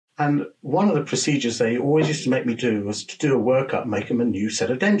And one of the procedures they always used to make me do was to do a workup, make them a new set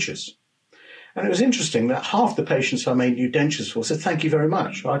of dentures. And it was interesting that half the patients I made new dentures for said, thank you very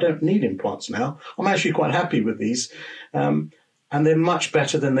much. I don't need implants now. I'm actually quite happy with these. And they're much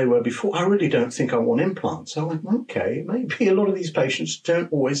better than they were before. I really don't think I want implants. I went, okay, maybe a lot of these patients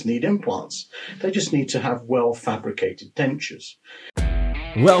don't always need implants. They just need to have well-fabricated dentures.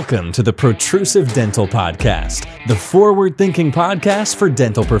 Welcome to the Protrusive Dental Podcast, the forward-thinking podcast for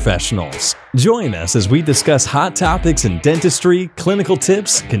dental professionals. Join us as we discuss hot topics in dentistry, clinical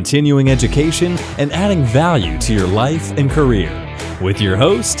tips, continuing education, and adding value to your life and career. With your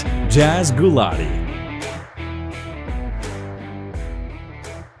host, Jazz Gulati.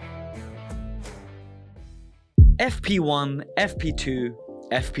 FP1, FP2,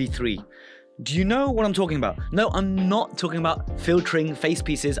 FP3. Do you know what I'm talking about? No, I'm not talking about filtering face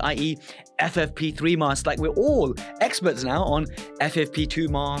pieces, i.e. FFP3 masks. Like, we're all experts now on FFP2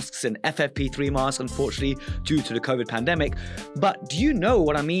 masks and FFP3 masks, unfortunately, due to the COVID pandemic. But do you know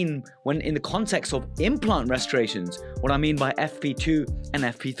what I mean when in the context of implant restorations, what I mean by FP2 and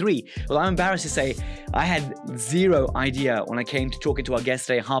FP3? Well, I'm embarrassed to say I had zero idea when I came to talking to our guest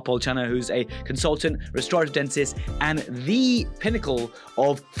today, Harpal Channa, who's a consultant, restorative dentist, and the pinnacle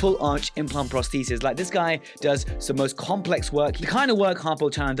of full arch implant prosthesis. Like, this guy does some most complex work. The kind of work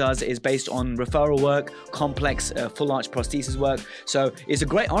Harpal Channa does is based on referral work, complex full arch prosthesis work. So it's a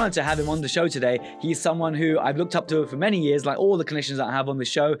great honor to have him on the show today. He's someone who I've looked up to for many years, like all the clinicians that I have on the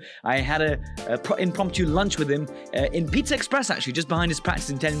show. I had a impromptu lunch with him in Pizza Express, actually, just behind his practice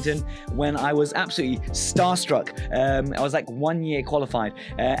in Teddington, when I was absolutely starstruck. I was like 1 year qualified.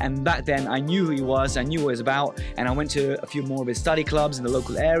 And back then I knew who he was, I knew what he was about, and I went to a few more of his study clubs in the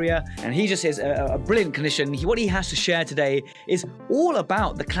local area. And he just is a brilliant clinician. What he has to share today is all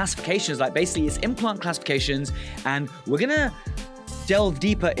about the classifications, like basically it's implant classifications, and we're gonna delve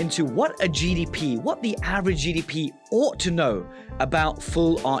deeper into what a GDP, what the average GDP ought to know about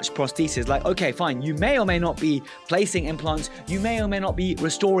full arch prosthesis. Like, okay, fine, you may or may not be placing implants, you may or may not be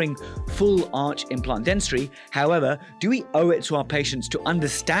restoring full arch implant dentistry. However, do we owe it to our patients to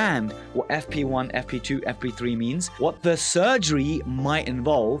understand what FP1, FP2, FP3 means, what the surgery might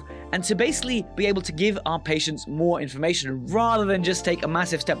involve, and to basically be able to give our patients more information rather than just take a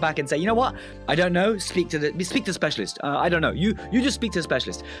massive step back and say, you know what, I don't know, speak to the specialist. I don't know, you just speak to the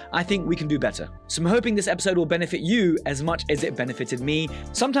specialist. I think we can do better. So I'm hoping this episode will benefit you as much as it benefited me.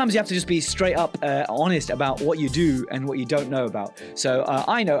 Sometimes you have to just be straight up honest about what you do and what you don't know about. So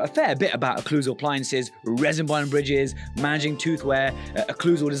I know a fair bit about occlusal appliances, resin bond bridges, managing tooth wear,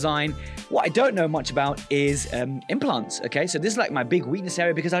 occlusal design. What I don't know much about is implants, okay? So this is like my big weakness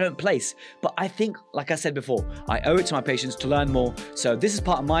area because I don't place. But I think, like I said before, I owe it to my patients to learn more. So this is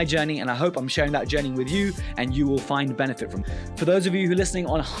part of my journey, and I hope I'm sharing that journey with you and you will find benefit from it. For those of you who are listening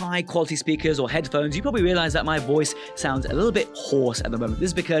on high quality speakers or headphones, you probably realize that my voice sounds a little bit hoarse at the moment. This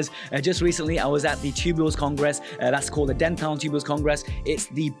is because just recently I was at the Tubules Congress. That's called the Dentown Tubules Congress. It's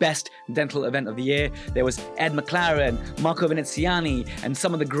the best dental event of the year. There was Ed McLaren, Marco Veneziani, and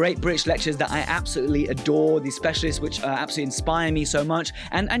some of the great British lecturers that I absolutely adore, these specialists which absolutely inspire me so much.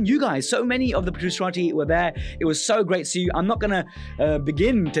 And you guys, so many of the Protruserati were there. It was so great to see you. I'm not going to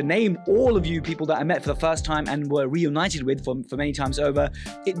begin to name all of you people that I met for the first time and were reunited with for many times over.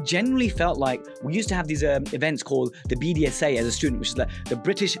 It generally felt like we used to have these events called the BDSA as a student, which is the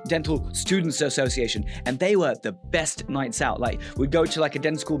British Dental Students Association, and they were the best nights out. Like, we'd go to like a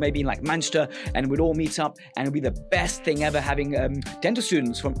dental school maybe in like Manchester, and we'd all meet up, and it'd be the best thing ever, having dental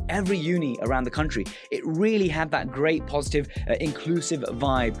students from every uni around the country. It really had that great positive inclusive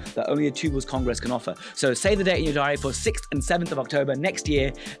vibe that only the Tubules Congress can offer. So save the date in your diary for 6th and 7th of October next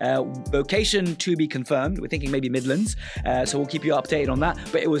year. Location to be confirmed. We're thinking maybe Midlands, so we'll keep you updated on that.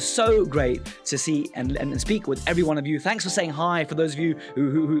 But it was so great to see and speak with every one of you. Thanks for saying hi, for those of you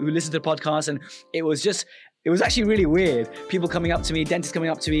who listen to the podcast. And it was actually really weird. People coming up to me, dentists coming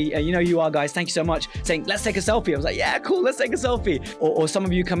up to me, you know you are, guys, thank you so much, saying, let's take a selfie. I was like, yeah, cool, let's take a selfie. Or some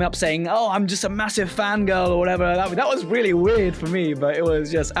of you coming up saying, oh, I'm just a massive fangirl or whatever. That was really weird for me, but it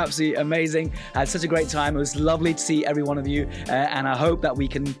was just absolutely amazing. I had such a great time. It was lovely to see every one of you. And I hope that we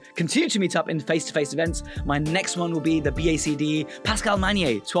can continue to meet up in face-to-face events. My next one will be the BACD Pascal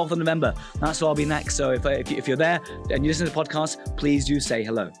Magnier, 12th of November. That's where I'll be next. So if you're there and you listen to the podcast, please do say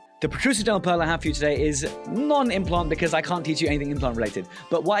hello. The protrusive dental pearl I have for you today is non-implant because I can't teach you anything implant related.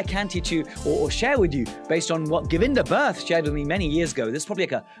 But what I can teach you or share with you based on what Govinda Birth shared with me many years ago. This is probably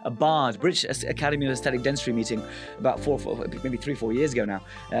like a BARD, British Academy of Aesthetic Dentistry meeting about maybe 3-4 years ago now.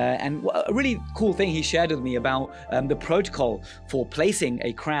 And a really cool thing he shared with me about the protocol for placing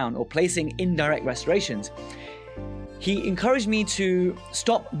a crown or placing indirect restorations. he encouraged me to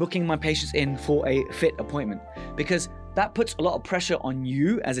stop booking my patients in for a fit appointment, because that puts a lot of pressure on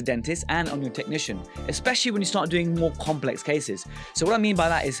you as a dentist and on your technician, especially when you start doing more complex cases. So what I mean by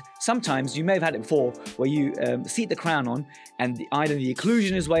that is sometimes you may have had it before where you seat the crown on and either the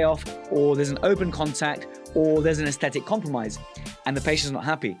occlusion is way off, or there's an open contact, or there's an aesthetic compromise and the patient's not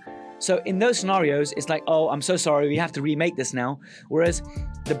happy. So in those scenarios, it's like, oh, I'm so sorry, we have to remake this now. Whereas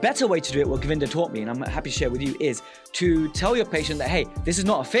the better way to do it, what Govinda taught me, and I'm happy to share with you, is to tell your patient that, hey, this is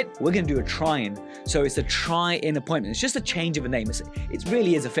not a fit, we're going to do a try-in. So it's a try-in appointment. It's just a change of a name. It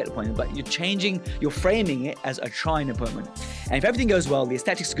really is a fit appointment, but you're framing it as a try-in appointment. And if everything goes well, the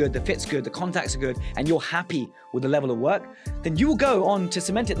aesthetics are good, the fit's good, the contacts are good, and you're happy with the level of work, then you will go on to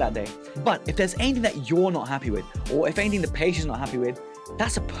cement it that day. But if there's anything that you're not happy with, or if anything the patient's not happy with,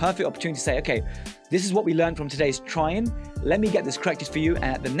 that's a perfect opportunity to say, okay, this is what we learned from today's try-in. Let me get this corrected for you. And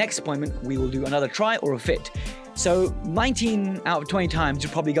at the next appointment, we will do another try or a fit. So 19 out of 20 times,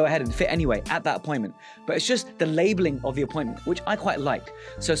 you'll probably go ahead and fit anyway at that appointment. But it's just the labeling of the appointment, which I quite like.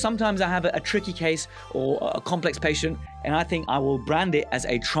 So sometimes I have a tricky case or a complex patient, and I think I will brand it as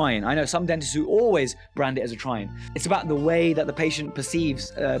a try-in. I know some dentists who always brand it as a try-in. It's about the way that the patient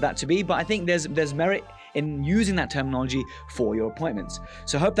perceives that to be, but I think there's merit in using that terminology for your appointments.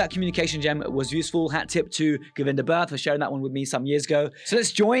 So I hope that communication gem was useful. Hat tip to Govinda Bhatt for sharing that one with me some years ago. So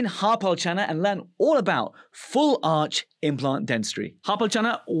let's join Harpal Channa and learn all about full arch implant dentistry. Harpal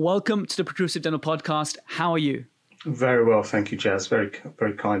Channa, welcome to the Protrusive Dental Podcast. How are you? Very well, thank you, Jazz. Very,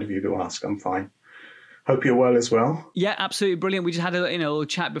 very kind of you to ask. I'm fine. Hope you're well as well. Yeah, absolutely brilliant. We just had a little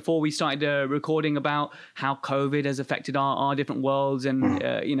chat before we started recording about how COVID has affected our different worlds, and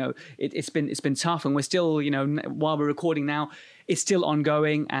it's been tough, and we're still while we're recording now, it's still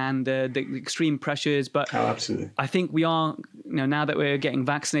ongoing, and the extreme pressures. But absolutely, I think we are now that we're getting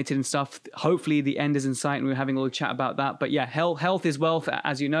vaccinated and stuff. Hopefully, the end is in sight, and we're having a little chat about that. But yeah, health is wealth,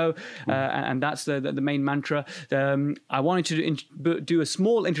 as you know, and that's the main mantra. I wanted to do a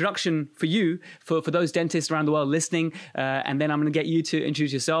small introduction for you for those dentists around the world listening, and then I'm going to get you to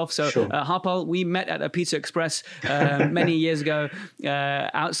introduce yourself. So, sure. Harpal, we met at a Pizza Express many years ago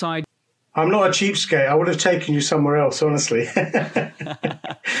outside. I'm not a cheapskate. I would have taken you somewhere else, honestly.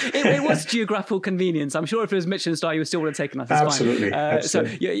 It was geographical convenience. I'm sure if it was Michelin star, you still would have taken us. It's absolutely. Fine.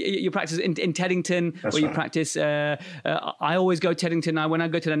 Absolutely. So you practice in Teddington, That's where you right. practice. I always go Teddington. When I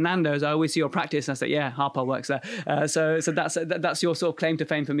go to the Nando's, I always see your practice, and I say, yeah, Harpal works there. So that's your sort of claim to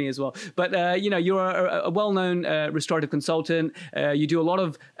fame for me as well. But you're a well-known restorative consultant. You do a lot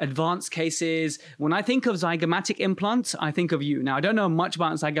of advanced cases. When I think of zygomatic implants, I think of you. Now, I don't know much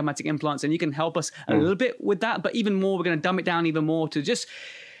about zygomatic implants, and you can help us a little bit with that. But even more, we're going to dumb it down even more to just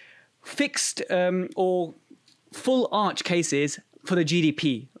fixed or full arch cases for the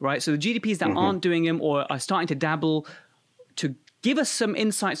GDP, right? So the GDPs that aren't doing them or are starting to dabble, to give us some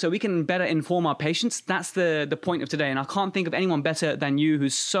insight so we can better inform our patients. That's the point of today. And I can't think of anyone better than you,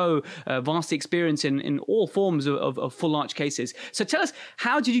 who's so vastly experienced in all forms of full arch cases. So tell us,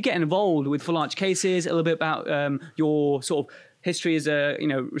 how did you get involved with full arch cases? A little bit about your sort of history as a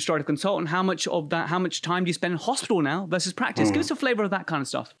restorative consultant. How much time do you spend in hospital now versus practice? Give us a flavour of that kind of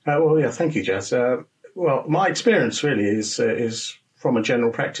stuff. Well, yeah, thank you, Jazz. Well, my experience really is from a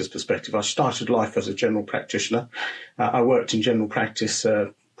general practice perspective. I started life as a general practitioner. I worked in general practice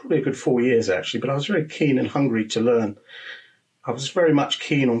probably a good 4 years, actually, but I was very keen and hungry to learn. I was very much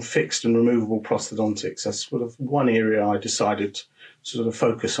keen on fixed and removable prosthodontics. That's sort of one area I decided to sort of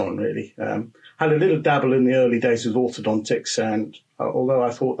focus on, really. Had a little dabble in the early days with orthodontics, and although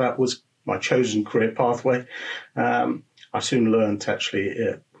I thought that was my chosen career pathway, I soon learned actually,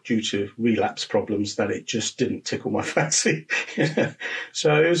 due to relapse problems, that it just didn't tickle my fancy.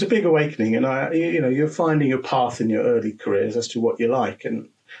 So it was a big awakening, and you're finding your path in your early careers as to what you like. And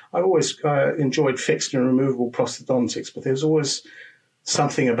I always enjoyed fixed and removable prosthodontics, but there was always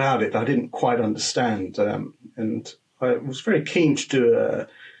something about it I didn't quite understand, and I was very keen to do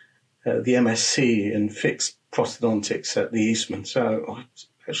the MSc in fixed prosthodontics at the Eastman. So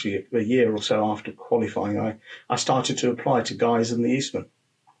actually a year or so after qualifying, I started to apply to guys in the Eastman.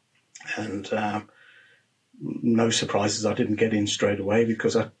 And no surprises, I didn't get in straight away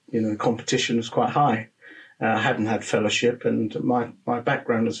because the competition was quite high. I hadn't had fellowship, and my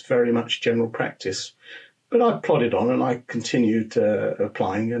background was very much general practice. But I plodded on and I continued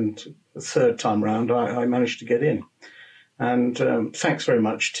applying, and the third time round I managed to get in. And thanks very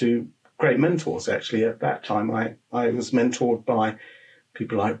much to great mentors, actually. At that time, I was mentored by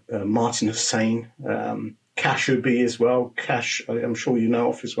people like Martin Hussain, Cash Ubi as well. Cash, I'm sure you know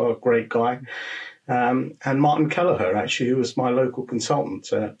of as well, a great guy. And Martin Kelleher, actually, who was my local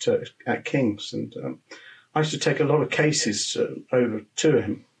consultant at King's. And I used to take a lot of cases over to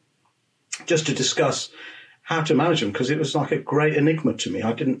him just to discuss how to manage them, because it was like a great enigma to me.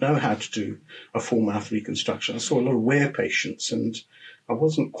 I didn't know how to do a full mouth reconstruction. I saw a lot of wear patients, and I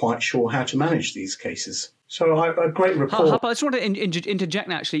wasn't quite sure how to manage these cases. So a great report. I just want to interject.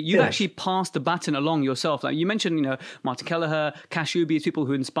 Actually, you've actually passed the baton along yourself. Like you mentioned, Martin Kelleher, Cash Ubi, people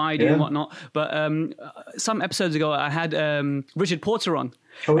who inspired you and whatnot. But some episodes ago, I had Richard Porter on.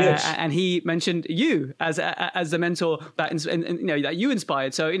 Oh, yes. And he mentioned you as the mentor that that you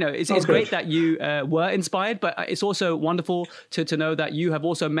inspired. So it's great that you were inspired, but it's also wonderful to know that you have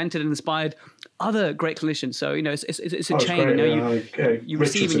also mentored and inspired other great clinicians. So it's a chain. Great. You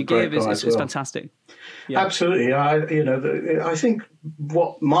receive and you give. It's fantastic. Yeah. Absolutely. I think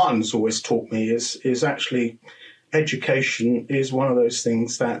what Martin's always taught me is actually education is one of those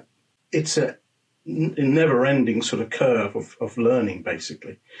things that it's a never-ending sort of curve of learning,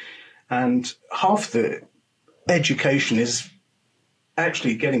 basically. And half the education is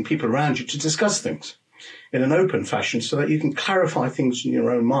actually getting people around you to discuss things in an open fashion so that you can clarify things in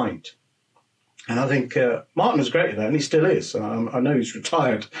your own mind. And I think Martin was great at that, and he still is. I know he's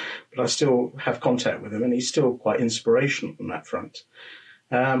retired, but I still have contact with him, and he's still quite inspirational on that front.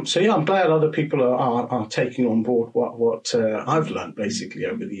 I'm glad other people are taking on board what I've learned basically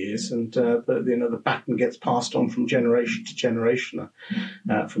over the years, and the baton gets passed on from generation to generation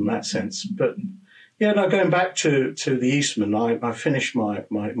from that sense. But going back to the Eastman, I finished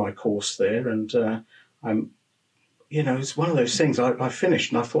my course there, and it's one of those things. I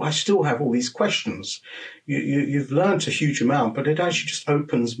finished, and I thought I still have all these questions. You've learned a huge amount, but it actually just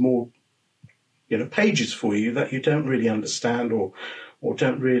opens more, pages for you that you don't really understand or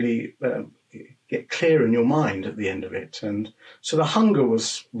don't really get clear in your mind at the end of it. And so the hunger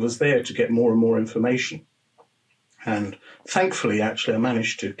was there to get more and more information. And thankfully, actually, I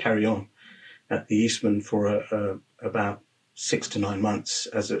managed to carry on at the Eastman for about 6 to 9 months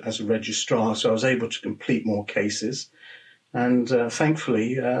as a registrar. So I was able to complete more cases. And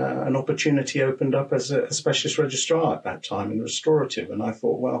thankfully, an opportunity opened up as a specialist registrar at that time in restorative. And I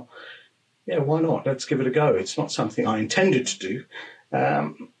thought, well, why not? Let's give it a go. It's not something I intended to do.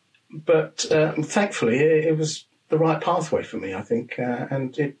 But thankfully, it was the right pathway for me, I think.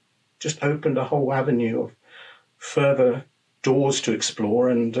 And it just opened a whole avenue of further doors to explore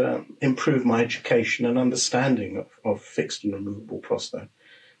and improve my education and understanding of fixed and removable prostho.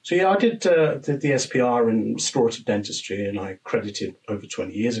 So, I did the SPR in restorative dentistry, and I accredited over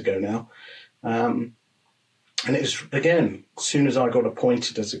 20 years ago now. And it was, again, as soon as I got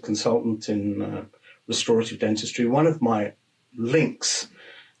appointed as a consultant in restorative dentistry, one of my links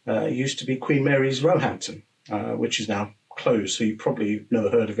used to be Queen Mary's Roehampton, which is now closed, so you probably never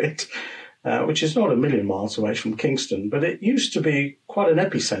heard of it, which is not a million miles away from Kingston, but it used to be quite an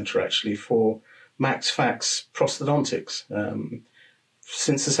epicenter, actually, for Max Fax prosthodontics.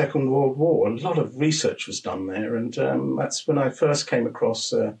 Since the Second World War, a lot of research was done there, and that's when I first came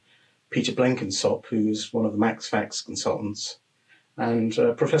across Peter Blenkinsop, who was one of the Max Fax consultants, and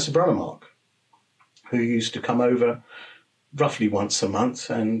Professor Brunnemark, who used to come over roughly once a month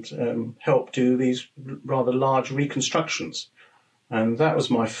and help do these rather large reconstructions. And that was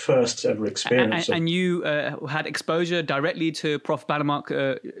my first ever experience. And you had exposure directly to Prof.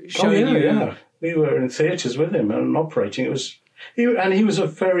 Brunnemark showing you? Yeah. We were in theatres with him and operating. He was a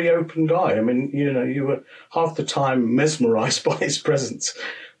very open guy. I mean, you were half the time mesmerised by his presence.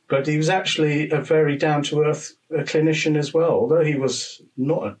 But he was actually a very down-to-earth clinician as well. Although he was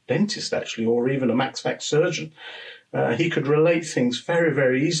not a dentist, actually, or even a Max Fax surgeon, he could relate things very,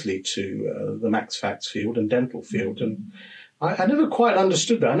 very easily to the Max Fax field and dental field. And I never quite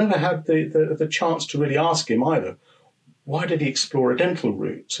understood that. I never had the chance to really ask him either. Why did he explore a dental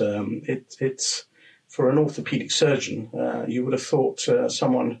route? It's for an orthopaedic surgeon, you would have thought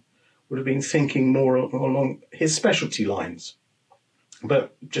someone would have been thinking more along his specialty lines.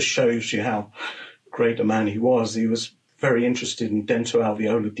 But it just shows you how great a man he was. He was very interested in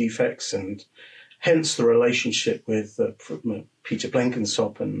dentoalveolar defects, and hence the relationship with Peter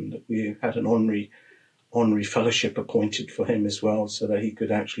Blenkinsop, and we had an honorary fellowship appointed for him as well, so that he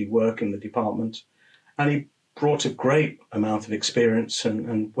could actually work in the department. And he brought a great amount of experience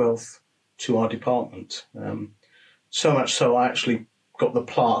and wealth to our department. So much so I actually got the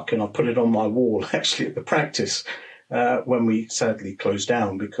plaque and I put it on my wall actually at the practice when we sadly closed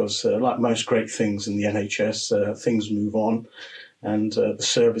down, because like most great things in the NHS, things move on, and the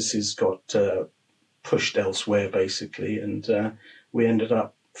services got pushed elsewhere basically, and we ended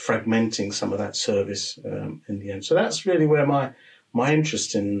up fragmenting some of that service in the end. So that's really where my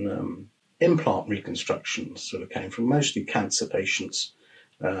interest in implant reconstruction sort of came from, mostly cancer patients.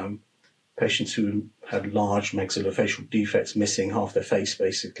 patients who had large maxillofacial defects, missing half their face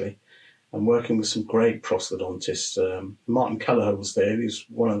basically, and working with some great prosthodontists. Martin Kelleher was there. He was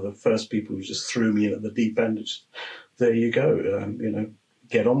one of the first people who just threw me in at the deep end. Just, there you go,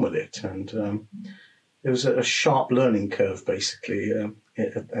 get on with it. And it was a sharp learning curve basically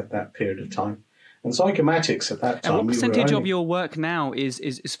at that period of time. And Zygomatics at that time. And what percentage of your work now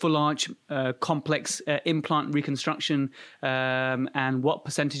is full arch, complex implant reconstruction, and what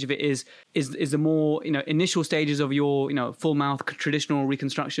percentage of it is the more initial stages of your full mouth traditional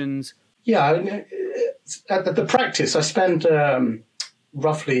reconstructions? Yeah, at the practice, I spend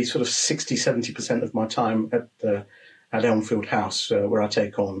roughly sort of 60-70% of my time at Elmfield House, where I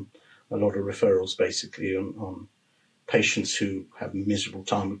take on a lot of referrals basically on patients who have miserable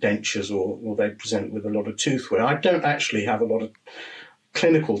time with dentures or they present with a lot of tooth wear. I don't actually have a lot of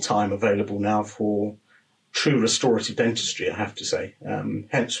clinical time available now for true restorative dentistry, I have to say.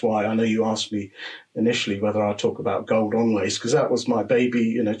 Hence why I know you asked me initially whether I talk about gold onlays, because that was my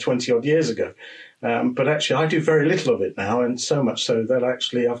baby, 20 odd years ago. But actually I do very little of it now, and so much so that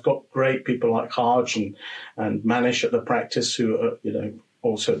actually I've got great people like Harj and Manish at the practice who are,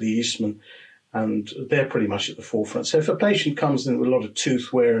 also at the Eastman, and they're pretty much at the forefront. So if a patient comes in with a lot of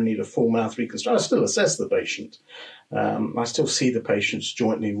tooth wear and need a full mouth reconstruction, I still assess the patient. I still see the patients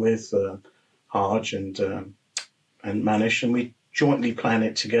jointly with Harj and Manish, and we jointly plan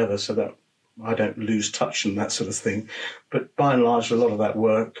it together so that I don't lose touch and that sort of thing. But by and large, a lot of that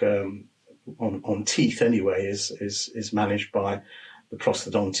work on teeth anyway is managed by the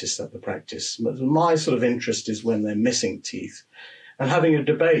prosthodontist at the practice. But my sort of interest is when they're missing teeth. And having a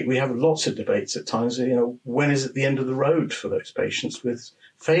debate, we have lots of debates at times, when is it the end of the road for those patients with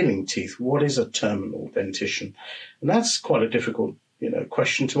failing teeth? What is a terminal dentition? And that's quite a difficult,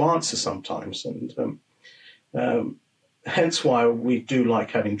 question to answer sometimes. And hence why we do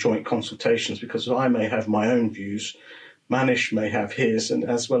like having joint consultations, because I may have my own views, Manish may have his, and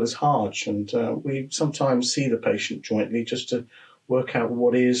as well as Harj. And we sometimes see the patient jointly just to work out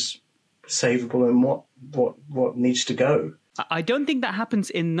what is savable and what needs to go. I don't think that happens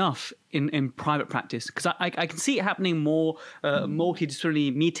enough in private practice, because I can see it happening more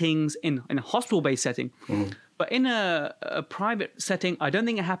multidisciplinary meetings in a hospital-based setting. Mm. But in a private setting, I don't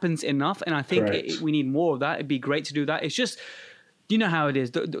think it happens enough, and I think we need more of that. It'd be great to do that. It's just, you know how it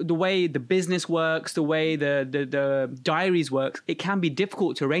is, the way the business works, the way the diaries work, it can be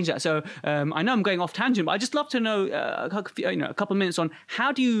difficult to arrange that. So I know I'm going off tangent, but I'd just love to know a couple of minutes on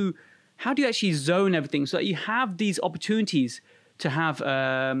how do you actually zone everything so that you have these opportunities to have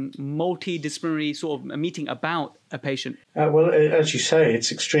multidisciplinary sort of a meeting about a patient? Well, as you say,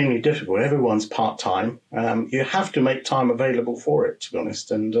 it's extremely difficult. Everyone's part-time. You have to make time available for it, to be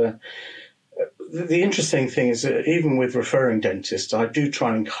honest. And the interesting thing is that even with referring dentists, I do try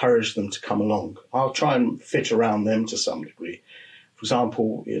and encourage them to come along. I'll try and fit around them to some degree. For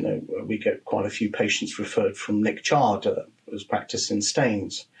example, we get quite a few patients referred from Nick Chard, who's practiced in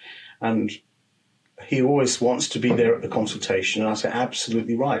Staines. And he always wants to be there at the consultation. And I say,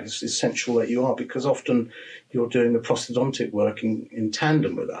 absolutely right. It's essential that you are, because often you're doing the prosthodontic work in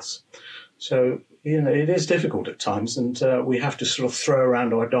tandem with us. So, it is difficult at times, and we have to sort of throw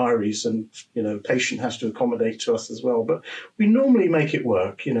around our diaries, and, the patient has to accommodate to us as well. But we normally make it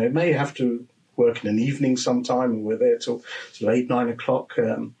work. It may have to work in an evening sometime, and we're there till 8, 9 o'clock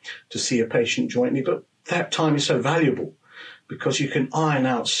to see a patient jointly. But that time is so valuable, because you can iron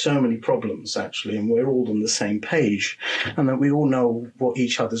out so many problems, actually, and we're all on the same page, and that we all know what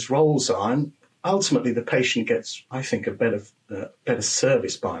each other's roles are. And ultimately, the patient gets, I think, a better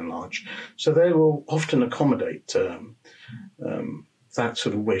service by and large. So they will often accommodate that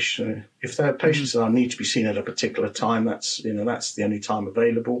sort of wish. If there are patients that need to be seen at a particular time, that's the only time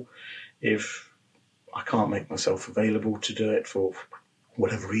available. If I can't make myself available to do it for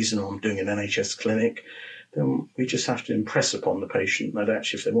whatever reason, or I'm doing an NHS clinic, then we just have to impress upon the patient that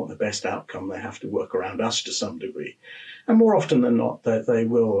actually if they want the best outcome, they have to work around us to some degree. And more often than not, they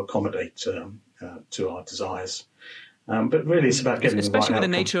will accommodate to our desires. But really, it's about getting especially the right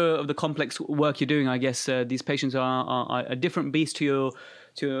with the outcome. nature of the complex work you're doing. I guess these patients are a different beast to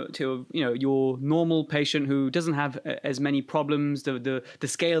your normal patient who doesn't have as many problems. The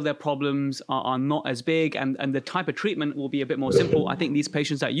scale of their problems are not as big, and the type of treatment will be a bit more simple. I think these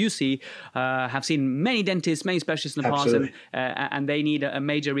patients that you see have seen many dentists, many specialists in the Absolutely. past, and they need a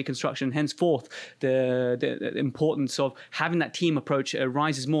major reconstruction. Henceforth, the importance of having that team approach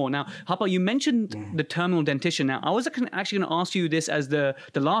rises more. Now, Harpa, you mentioned the terminal dentition. Now, I was actually going to ask you this as the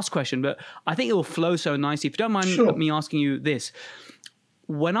last question, but I think it will flow so nicely. If you don't mind Sure. me asking you this.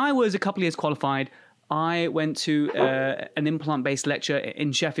 When I was a couple of years qualified, I went to an implant-based lecture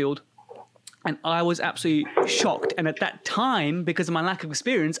in Sheffield, And I was absolutely shocked. And at that time, because of my lack of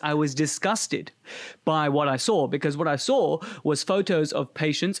experience, I was disgusted by what I saw, because what I saw was photos of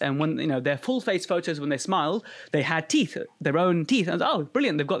patients, and when, you know, their full face photos when they smiled, they had teeth, their own teeth. I was, oh,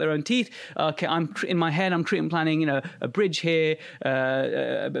 brilliant, they've got their own teeth. Okay, in my head, I'm treatment planning, you know, a bridge here,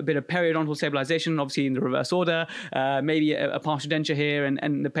 a bit of periodontal stabilization, obviously in the reverse order, maybe a partial denture here,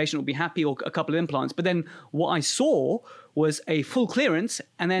 and the patient will be happy, or a couple of implants. But then what I saw was a full clearance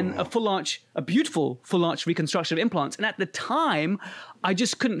and then a beautiful full arch reconstruction of implants. And at the time, I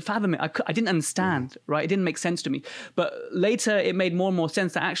just couldn't fathom it. I didn't understand, right? It didn't make sense to me. But later, it made more and more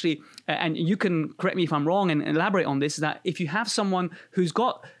sense that actually, and you can correct me if I'm wrong and elaborate on this, is that if you have someone who's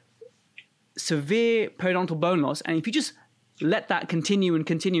got severe periodontal bone loss, and if you just let that continue and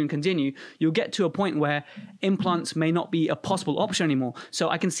continue and continue, you'll get to a point where implants may not be a possible option anymore. So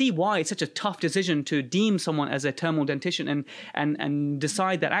I can see why it's such a tough decision to deem someone as a terminal dentition and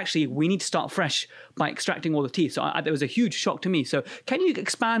decide that actually we need to start fresh by extracting all the teeth. So there was a huge shock to me. So can you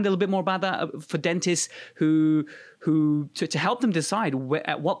expand a little bit more about that for dentists who to help them decide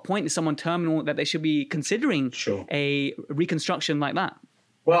at what point is someone terminal that they should be considering a reconstruction like that?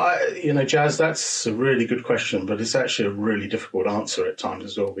 Well, Jazz, that's a really good question, but it's actually a really difficult answer at times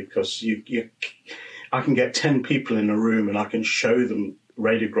as well, because I can get 10 people in a room and I can show them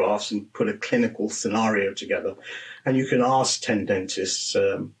radiographs and put a clinical scenario together. And you can ask 10 dentists,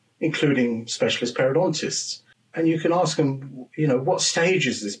 including specialist periodontists, and you can ask them, what stage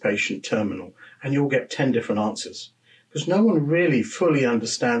is this patient terminal? And you'll get 10 different answers, because no one really fully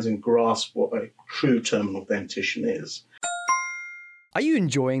understands and grasps what a true terminal dentition is. Are you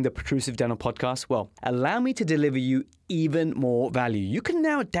enjoying the Protrusive Dental Podcast? Well, allow me to deliver you even more value. You can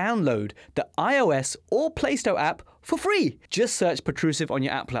now download the iOS or Play Store app for free. Just search Protrusive on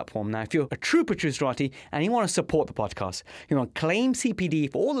your app platform. Now, if you're a true Protruserati and you want to support the podcast, you want to claim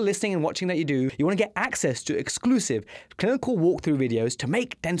CPD for all the listening and watching that you do, you want to get access to exclusive clinical walkthrough videos to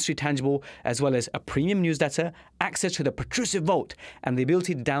make dentistry tangible, as well as a premium newsletter, access to the Protrusive Vault, and the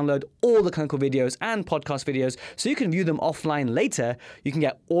ability to download all the clinical videos and podcast videos so you can view them offline later, you can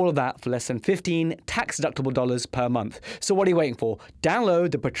get all of that for less than $15 tax-deductible dollars per month. So what are you waiting for? Download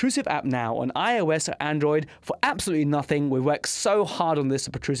the Protrusive app now on iOS or Android for absolutely nothing. We worked so hard on this,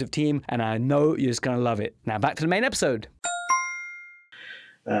 the Protrusive team, and I know you're just going to love it. Now back to the main episode.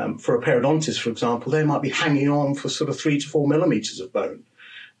 For a periodontist, for example, they might be hanging on for sort of 3 to 4 millimeters of bone.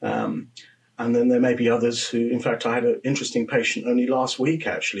 And then there may be others who, in fact, I had an interesting patient only last week,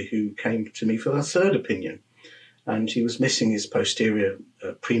 actually, who came to me for a third opinion. And he was missing his posterior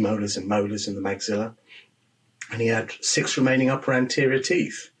premolars and molars in the maxilla. And he had 6 remaining upper anterior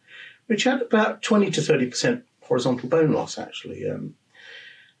teeth, which had about 20 to 30% horizontal bone loss, actually.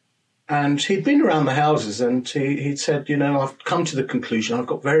 And he'd been around the houses and he'd said, I've come to the conclusion I've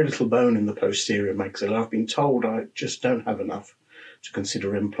got very little bone in the posterior maxilla. I've been told I just don't have enough to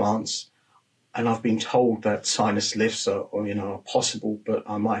consider implants. And I've been told that sinus lifts are possible, but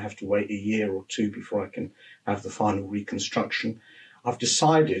I might have to wait a year or 2 before I can have the final reconstruction. I've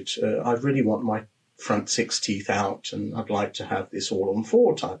decided I really want my front 6 teeth out, and I'd like to have this all on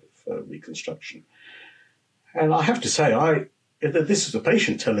 4 type of reconstruction. And I have to say, this is a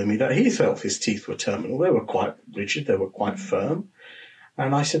patient telling me that he felt his teeth were terminal. They were quite rigid, they were quite firm.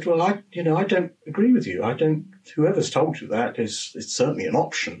 And I said, well, I don't agree with you. Whoever's told you that it's certainly an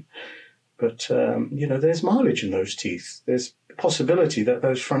option. But, there's mileage in those teeth. There's a possibility that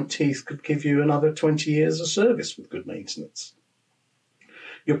those front teeth could give you another 20 years of service with good maintenance.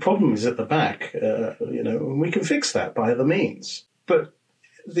 Your problem is at the back, and we can fix that by other means. But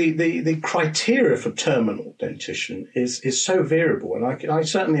the criteria for terminal dentition is so variable. And I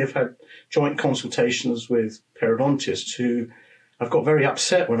certainly have had joint consultations with periodontists who have got very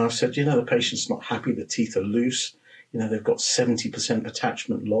upset when I've said, the patient's not happy, the teeth are loose, they've got 70%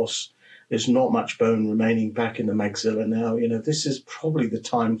 attachment loss. There's not much bone remaining back in the maxilla now. This is probably the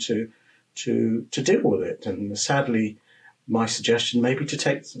time to deal with it. And sadly, my suggestion may be to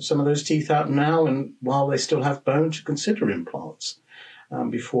take some of those teeth out now, and while they still have bone, to consider implants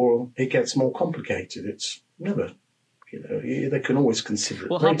before it gets more complicated. It's never, they can always consider it.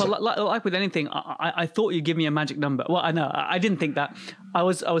 Well, Harper, like with anything, I thought you'd give me a magic number. Well, I know I didn't think that. I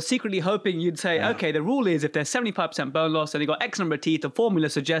was secretly hoping you'd say, okay, the rule is if there's 75% bone loss and you've got X number of teeth, the formula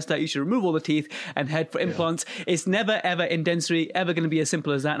suggests that you should remove all the teeth and head for implants. It's never, ever in dentistry ever going to be as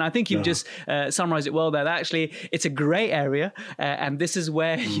simple as that. And I think you've just summarized it well there. That actually, it's a gray area. And this is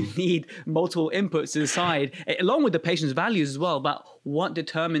where you need multiple inputs to decide, along with the patient's values as well, about what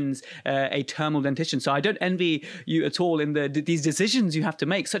determines a terminal dentition. So I don't envy you at all in these decisions you have to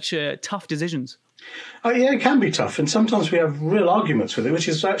make, such tough decisions. Yeah, it can be tough, and sometimes we have real arguments with it, which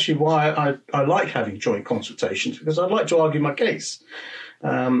is actually why I like having joint consultations, because I'd like to argue my case.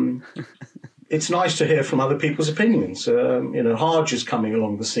 It's nice to hear from other people's opinions. Harge is coming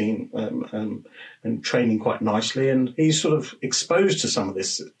along the scene and training quite nicely, and he's sort of exposed to some of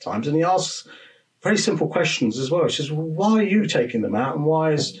this at times, and he asks very simple questions as well. He says, well, why are you taking them out, and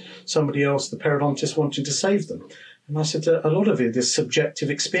why is somebody else, the periodontist, wanting to save them? And I said, a lot of it is subjective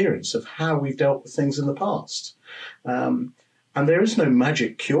experience of how we've dealt with things in the past. And there is no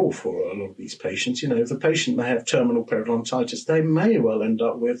magic cure for a lot of these patients. If the patient may have terminal periodontitis, they may well end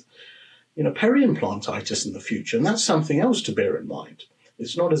up with peri-implantitis in the future. And that's something else to bear in mind.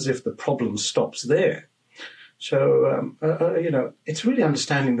 It's not as if the problem stops there. So, it's really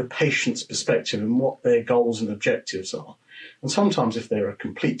understanding the patient's perspective and what their goals and objectives are. And sometimes if they're a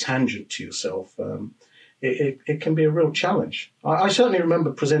complete tangent to yourself, it can be a real challenge. I certainly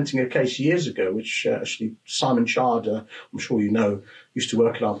remember presenting a case years ago, which actually Simon Chard, I'm sure you know, used to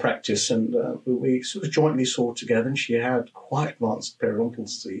work at our practice, and we sort of jointly saw together, and she had quite advanced periodontal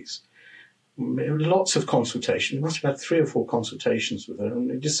disease. Lots of consultation. We must have had 3 or 4 consultations with her, and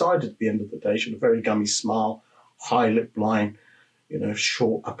we decided at the end of the day she had a very gummy smile, high lip line,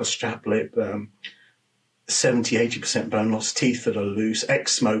 short upper strap lip, 70-80% bone loss, teeth that are loose,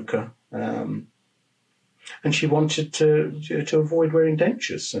 ex-smoker, and she wanted to avoid wearing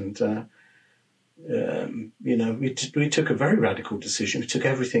dentures. And we took a very radical decision. We took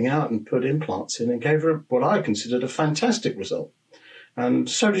everything out and put implants in, and gave her what I considered a fantastic result. And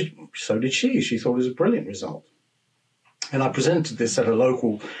so did she. She thought it was a brilliant result. And I presented this at a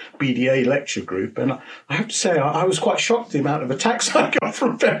local BDA lecture group, and I have to say I was quite shocked at the amount of attacks I got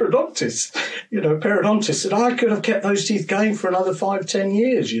from periodontists. Periodontists said, I could have kept those teeth going for another 5-10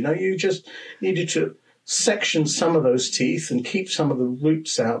 years. You just needed to section some of those teeth and keep some of the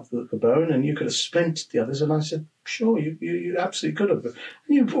roots out of the bone, and you could have splintered the others. And I said, sure, you absolutely could have.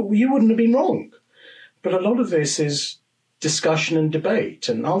 You wouldn't have been wrong. But a lot of this is discussion and debate,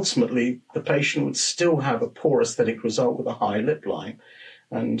 and ultimately the patient would still have a poor aesthetic result with a high lip line.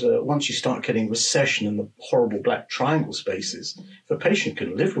 And once you start getting recession in the horrible black triangle spaces, if a patient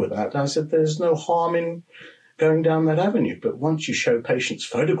can live with that, I said there's no harm in going down that avenue. But once you show patients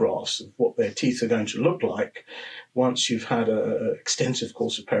photographs of what their teeth are going to look like, once you've had an extensive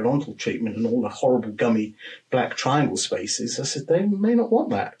course of periodontal treatment and all the horrible gummy black triangle spaces, I said they may not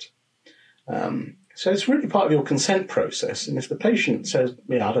want that. So it's really part of your consent process. And if the patient says,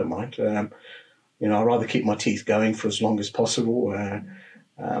 yeah, I don't mind, I'd rather keep my teeth going for as long as possible.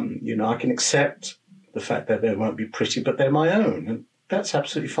 I can accept the fact that they won't be pretty, but they're my own. And that's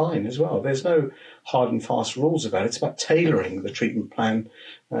absolutely fine as well. There's no hard and fast rules about it. It's about tailoring the treatment plan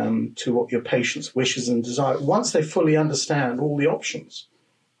to what your patient's wishes and desire, once they fully understand all the options.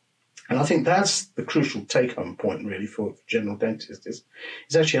 And I think that's the crucial take-home point, really, for general dentists,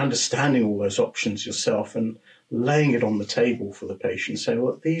 is actually understanding all those options yourself and laying it on the table for the patient. Saying,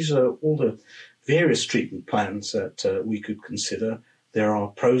 well, these are all the various treatment plans that we could consider. There are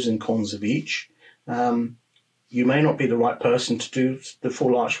pros and cons of each. You may not be the right person to do the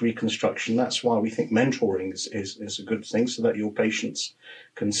full arch reconstruction. That's why we think mentoring is a good thing, so that your patients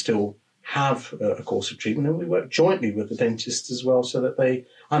can still have a course of treatment. And we work jointly with the dentist as well, so that they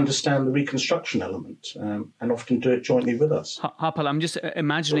understand the reconstruction element and often do it jointly with us. Harpal, I'm just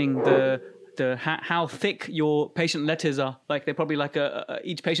imagining how thick your patient letters are. Like they're probably like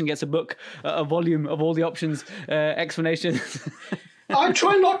each patient gets a book, a volume of all the options, explanations. I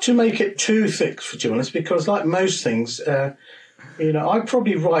try not to make it too thick, to be honest, because like most things, I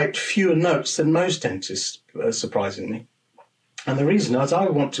probably write fewer notes than most dentists, surprisingly. And the reason is I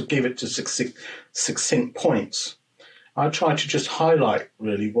want to give it to succinct points. I try to just highlight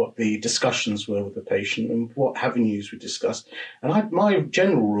really what the discussions were with the patient and what avenues we discussed. And my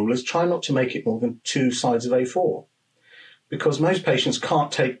general rule is try not to make it more than 2 sides of A4, because most patients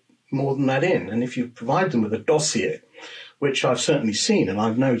can't take more than that in. And if you provide them with a dossier, which I've certainly seen, and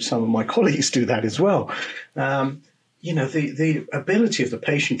I've known some of my colleagues do that as well, the ability of the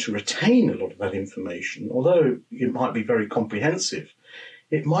patient to retain a lot of that information, although it might be very comprehensive,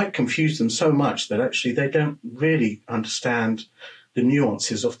 it might confuse them so much that actually they don't really understand the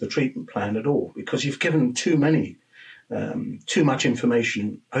nuances of the treatment plan at all, because you've given too much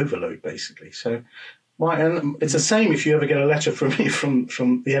information overload, basically. So, and it's the same if you ever get a letter from me from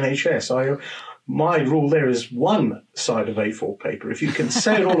the NHS. My rule there is 1 side of A4 paper. If you can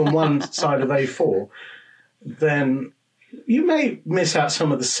say it all on 1 side of A4, then you may miss out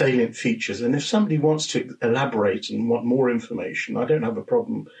some of the salient features. And if somebody wants to elaborate and want more information, I don't have a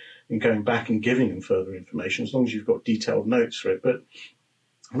problem in going back and giving them further information, as long as you've got detailed notes for it. But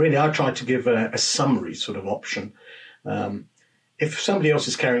really, I try to give a summary sort of option. If somebody else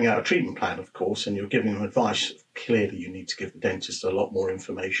is carrying out a treatment plan, of course, and you're giving them advice, clearly you need to give the dentist a lot more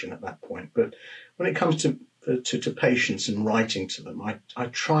information at that point. But when it comes to patients and writing to them, I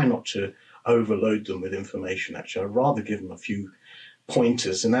try not to overload them with information, actually. I'd rather give them a few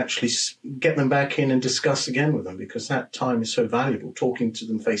pointers and actually get them back in and discuss again with them, because that time is so valuable, talking to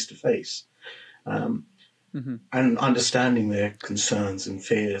them face to face. And understanding their concerns and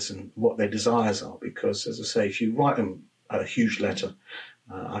fears and what their desires are. Because, as I say, if you write them a huge letter,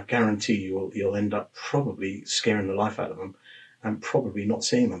 I guarantee you'll end up probably scaring the life out of them and probably not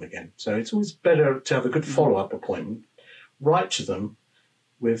seeing them again. So it's always better to have a good follow-up appointment, write to them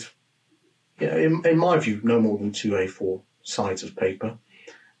with, in my view, no more than 2 A4 sides of paper,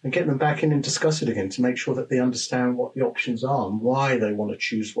 and get them back in and discuss it again to make sure that they understand what the options are and why they want to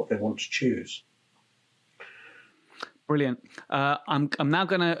choose what they want to choose. Brilliant. I'm now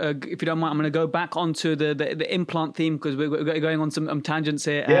going to, if you don't mind, I'm going to go back onto the implant theme, because we're going on some tangents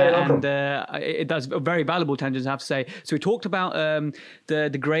here. That's very valuable tangents, I have to say. So we talked about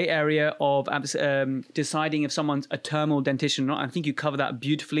the grey area of deciding if someone's a terminal dentition or not. I think you covered that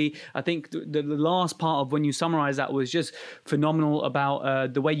beautifully. I think the last part of when you summarized that was just phenomenal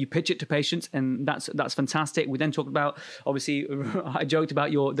about the way you pitch it to patients, and that's fantastic. We then talked about, obviously, I joked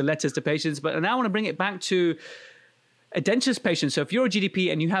about the letters to patients, but now I want to bring it back to a dentist patient. So if you're a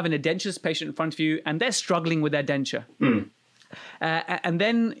GDP and you have an dentist patient in front of you and they're struggling with their denture, and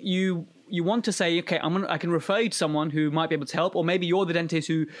then you want to say, okay, I can refer you to someone who might be able to help, or maybe you're the dentist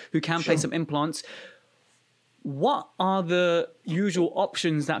who can place some implants. What are the usual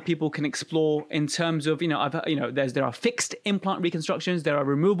options that people can explore in terms of, there are fixed implant reconstructions, there are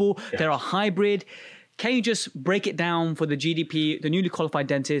removable, there are hybrid. Can you just break it down for the GDP, the newly qualified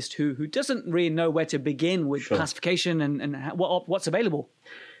dentist who doesn't really know where to begin with classification and what's available?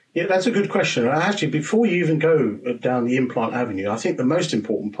 Yeah, that's a good question. Actually, before you even go down the implant avenue, I think the most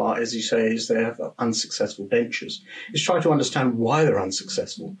important part, as you say, is they have unsuccessful dentures. Is try to understand why they're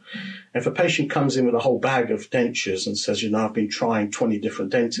unsuccessful. If a patient comes in with a whole bag of dentures and says, I've been trying 20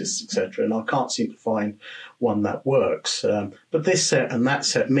 different dentists, etc., and I can't seem to find one that works, but this set and that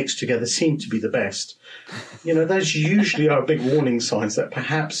set mixed together seem to be the best. Those usually are big warning signs that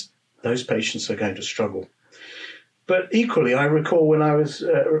perhaps those patients are going to struggle. But equally, I recall when I was,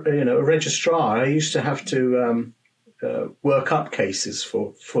 a registrar, I used to have to work up cases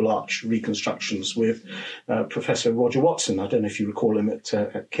for full arch reconstructions with Professor Roger Watson. I don't know if you recall him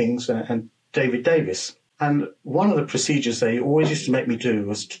at King's, and David Davis. And one of the procedures they always used to make me do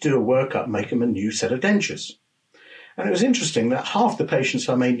was to do a workup, make them a new set of dentures. And it was interesting that half the patients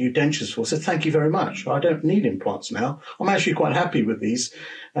I made new dentures for said, thank you very much. I don't need implants now. I'm actually quite happy with these.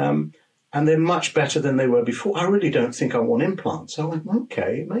 And they're much better than they were before. I really don't think I want implants. I went,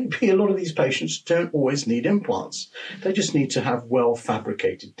 okay, maybe a lot of these patients don't always need implants. They just need to have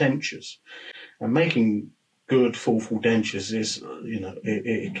well-fabricated dentures. And making good full dentures is,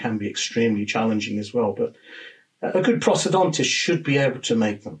 it can be extremely challenging as well. But a good prosthodontist should be able to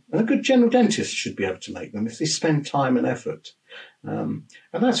make them. And a good general dentist should be able to make them if they spend time and effort. And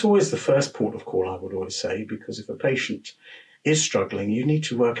that's always the first port of call, I would always say, because if a patient is struggling, you need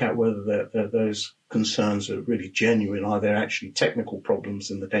to work out whether those concerns are really genuine. Are there actually technical problems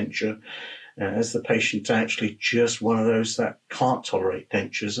in the denture? Is the patient actually just one of those that can't tolerate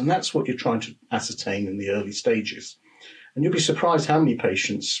dentures? And that's what you're trying to ascertain in the early stages. And you'll be surprised how many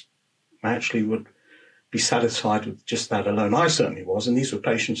patients actually would be satisfied with just that alone. I certainly was, and these were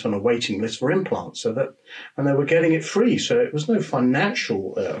patients on a waiting list for implants, and they were getting it free. So it was no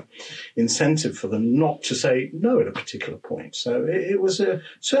financial incentive for them not to say no at a particular point. So it was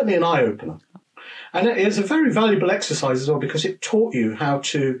certainly an eye-opener. And it was a very valuable exercise as well, because it taught you how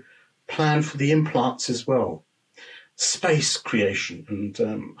to plan for the implants as well. Space creation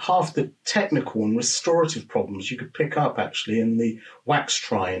and half the technical and restorative problems you could pick up actually in the wax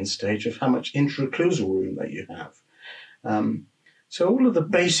try-in stage of how much intraocclusal room that you have. So all of the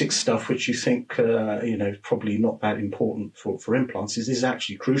basic stuff which you think probably not that important for implants is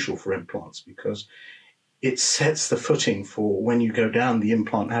actually crucial for implants, because it sets the footing for when you go down the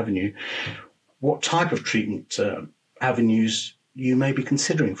implant avenue, what type of treatment avenues you may be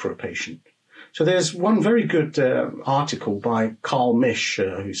considering for a patient. So there's one very good article by Carl Misch,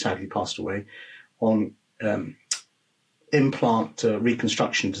 who sadly passed away, on implant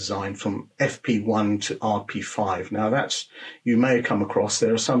reconstruction design from FP1 to RP5. Now that's, you may have come across,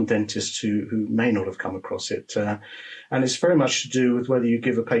 there are some dentists who may not have come across it. And it's very much to do with whether you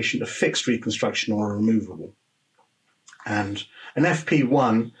give a patient a fixed reconstruction or a removable. And an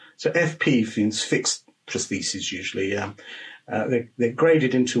FP1, so FP means fixed prosthesis usually, They're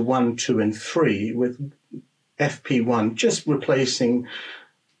graded into 1, 2, and 3, with FP1 just replacing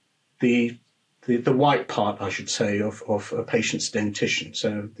the white part, I should say, of a patient's dentition,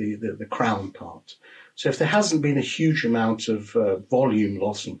 so the crown part. So if there hasn't been a huge amount of volume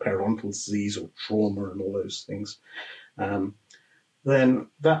loss and periodontal disease or trauma and all those things, then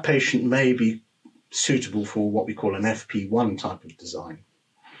that patient may be suitable for what we call an FP1 type of design.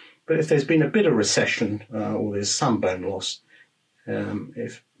 But if there's been a bit of recession or there's some bone loss,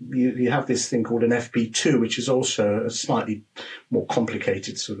 if you have this thing called an FP2, which is also a slightly more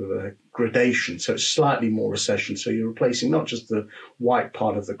complicated sort of a gradation. So it's slightly more recession. So you're replacing not just the white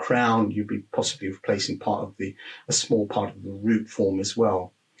part of the crown, you'd be possibly replacing a small part of the root form as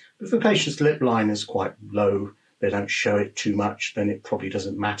well. But if the patient's lip line is quite low, they don't show it too much, then it probably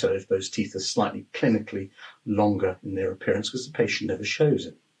doesn't matter if those teeth are slightly clinically longer in their appearance, because the patient never shows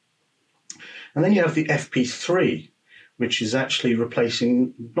it. And then you have the FP3, which is actually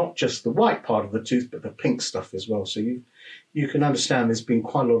replacing not just the white part of the tooth, but the pink stuff as well. So you can understand there's been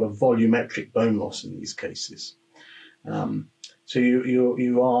quite a lot of volumetric bone loss in these cases. So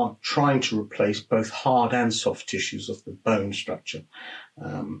you are trying to replace both hard and soft tissues of the bone structure.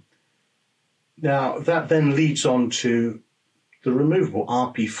 Now, that then leads on to the removable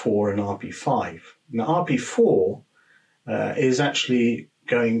RP4 and RP5. Now, RP4 is actually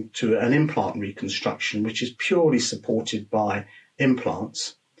going to an implant reconstruction, which is purely supported by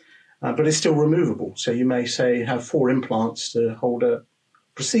implants, but it's still removable. So you may say have 4 implants to hold a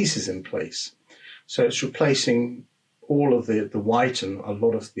prosthesis in place. So it's replacing all of the white and a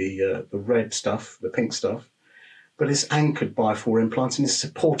lot of the red stuff, the pink stuff, but it's anchored by 4 implants and is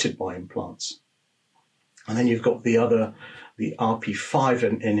supported by implants. And then you've got the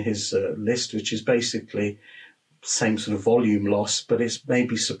RP5 in his list, which is basically same sort of volume loss, but it's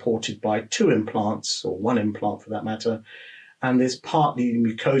maybe supported by 2 implants or 1 implant for that matter. And there's partly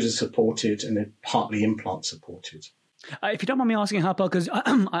mucosa supported and then partly implant supported. If you don't mind me asking, Harper, because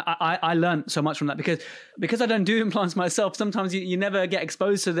I learned so much from that, because I don't do implants myself. Sometimes you never get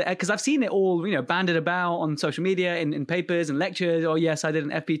exposed to because I've seen it all, banded about on social media, in papers and lectures. Oh yes, I did an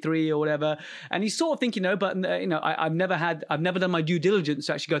FP3 or whatever, and you sort of think but I've never done my due diligence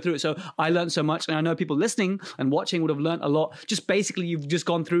to actually go through it. So I learned so much, and I know people listening and watching would have learned a lot. Just basically, you've just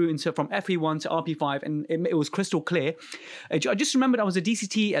gone through from FP1 to RP5, and it was crystal clear. I just remembered I was a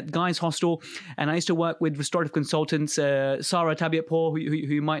DCT at Guy's Hostel, and I used to work with restorative consultants. Sarah Tabiat-Poor, who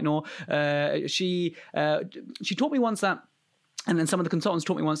you might know, she taught me once that, and then some of the consultants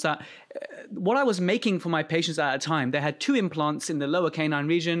taught me once that what I was making for my patients at a time, they had 2 implants in the lower canine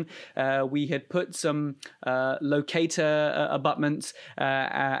region. We had put some locator abutments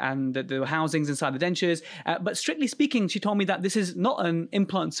and the housings inside the dentures. But strictly speaking, she told me that this is not an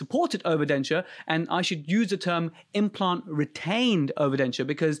implant-supported overdenture, and I should use the term implant-retained overdenture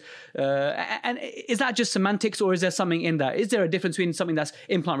because, and is that just semantics, or is there something in that? Is there a difference between something that's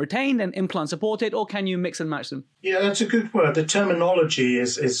implant-retained and implant-supported, or can you mix and match them? Yeah, that's a good word. The terminology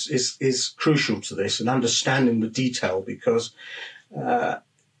is crucial to this and understanding the detail, because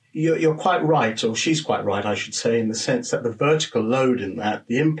you're quite right, or she's quite right, I should say, in the sense that the vertical load in that,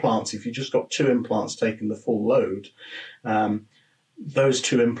 the implants, if you just got 2 implants taking the full load, those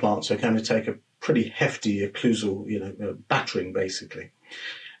 2 implants are going to take a pretty hefty occlusal, battering basically.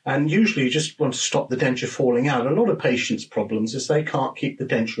 And usually you just want to stop the denture falling out. A lot of patients' problems is they can't keep the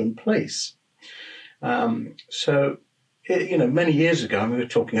denture in place. Many years ago, we were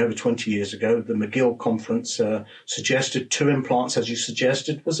talking over 20 years ago, the McGill conference suggested 2 implants, as you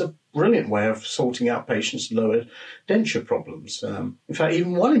suggested, was a brilliant way of sorting out patients' lower denture problems. In fact,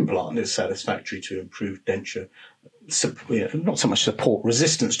 even 1 implant is satisfactory to improve denture, not so much support,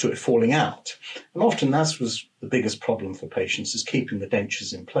 resistance to it falling out. And often that was the biggest problem for patients, is keeping the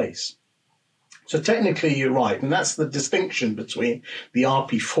dentures in place. So technically you're right, and that's the distinction between the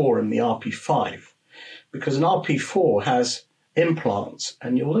RP4 and the RP5. Because an RP4 has implants,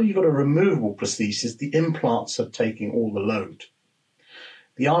 and although you've got a removable prosthesis, the implants are taking all the load.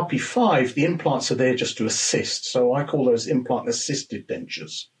 The RP5, the implants are there just to assist, so I call those implant-assisted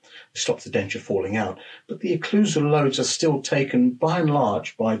dentures. It stops the denture falling out. But the occlusal loads are still taken, by and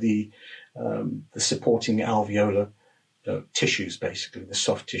large, by the supporting alveolar tissues, basically, the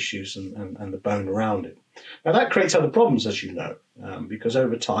soft tissues and the bone around it. Now, that creates other problems, as you know, because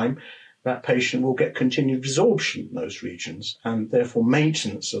over time, that patient will get continued resorption in those regions, and therefore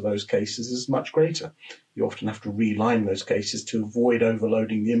maintenance of those cases is much greater. You often have to reline those cases to avoid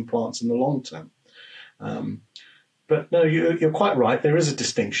overloading the implants in the long term. But no, you're quite right. There is a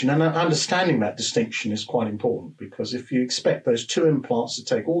distinction, and understanding that distinction is quite important, because if you expect those 2 implants to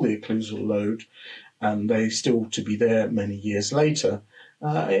take all the occlusal load and they still to be there many years later,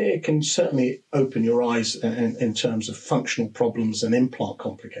 it can certainly open your eyes in terms of functional problems and implant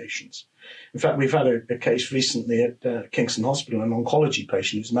complications. In fact, we've had a case recently at Kingston Hospital, an oncology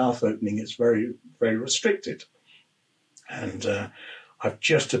patient whose mouth opening is very, very restricted. And I've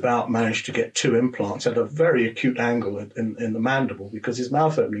just about managed to get 2 implants at a very acute angle in the mandible because his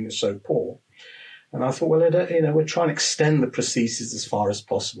mouth opening is so poor. And I thought, well, we're trying to extend the prosthesis as far as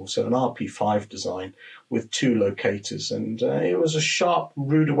possible. So an RP5 design with 2 locators. And it was a sharp,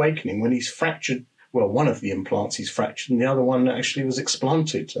 rude awakening when he's fractured. Well, one of the implants he's fractured, and the other one actually was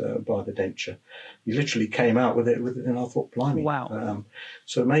explanted by the denture. He literally came out with it, and I thought, blimey. Wow.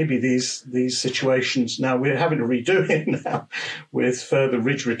 So maybe these situations, now we're having to redo it now with further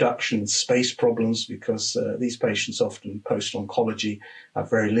ridge reduction, space problems, because these patients often post-oncology have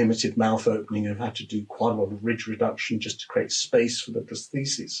very limited mouth opening and have had to do quite a lot of ridge reduction just to create space for the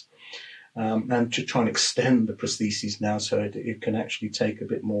prosthesis. And to try and extend the prosthesis now so it can actually take a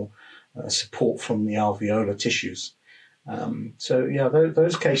bit more support from the alveolar tissues.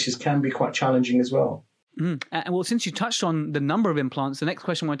 Those cases can be quite challenging as well. And well, since you touched on the number of implants, the next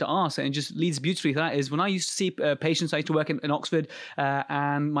question I wanted to ask, and it just leads beautifully to that, is when I used to see patients, I used to work in Oxford,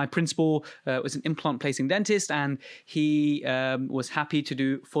 and my principal was an implant placing dentist, and he was happy to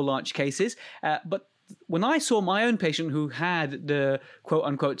do full arch cases. But when I saw my own patient who had the quote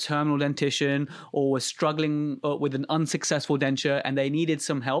unquote terminal dentition or was struggling with an unsuccessful denture and they needed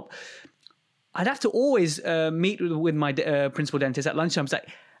some help, I'd have to always meet with my principal dentist at lunchtime. It's like,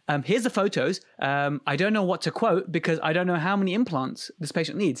 here's the photos. I don't know what to quote because I don't know how many implants this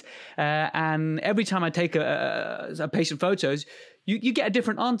patient needs. And every time I take a patient photos, you get a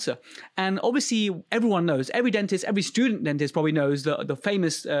different answer. And obviously, everyone knows, every dentist, every student dentist probably knows the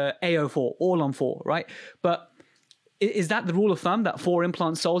famous AO4, all on 4, right? But is that the rule of thumb, that 4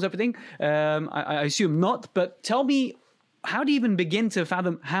 implants solves everything? I assume not. But tell me, how do you even begin to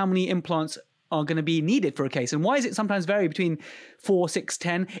fathom how many implants are going to be needed for a case? And why is it sometimes vary between 4, 6,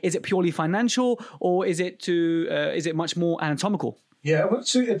 10? Is it purely financial, or is it much more anatomical? Yeah, well,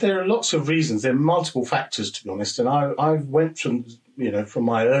 so there are lots of reasons. There are multiple factors, to be honest. And I went from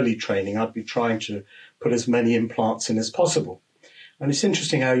my early training, I'd be trying to put as many implants in as possible. And it's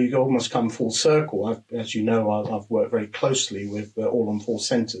interesting how you almost come full circle. As you know, I've worked very closely with All on 4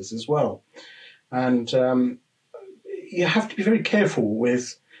 centres as well. And you have to be very careful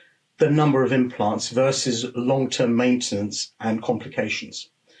with the number of implants versus long-term maintenance and complications.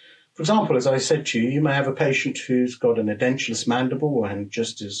 For example, as I said to you, you may have a patient who's got an edentulous mandible and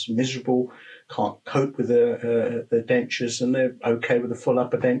just is miserable, can't cope with the dentures, and they're okay with a full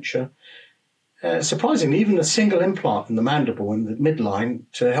upper denture. Surprisingly, even a single implant in the mandible in the midline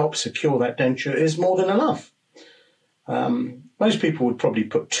to help secure that denture is more than enough. Most people would probably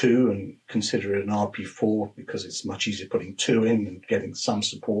put 2 and consider it an RP4 because it's much easier putting 2 in and getting some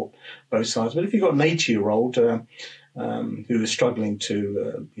support both sides. But if you've got an 80-year-old who is struggling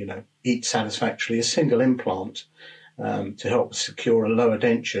to eat satisfactorily, a single implant to help secure a lower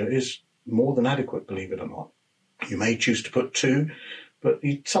denture is more than adequate, believe it or not. You may choose to put 2, but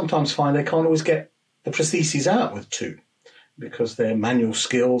you sometimes find they can't always get the prostheses out with 2. Because their manual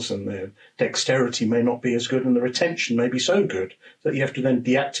skills and their dexterity may not be as good and the retention may be so good that you have to then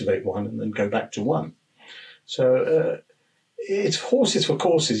deactivate one and then go back to one. So it's horses for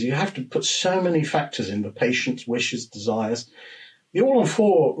courses. You have to put so many factors in, the patient's wishes, desires. The All on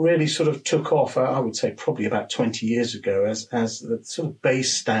 4 really sort of took off, I would say, probably about 20 years ago as the sort of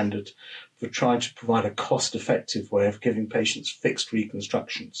base standard for trying to provide a cost-effective way of giving patients fixed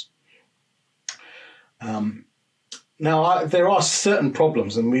reconstructions. Now, there are certain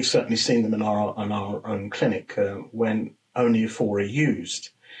problems, and we've certainly seen them in our own clinic when only 4 are used,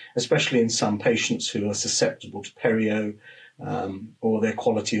 especially in some patients who are susceptible to perio or their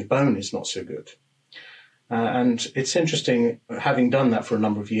quality of bone is not so good. And it's interesting, having done that for a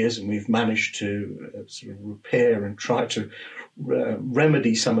number of years, and we've managed to sort of repair and try to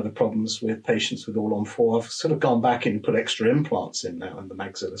remedy some of the problems with patients with All on 4. I've sort of gone back and put extra implants in now in the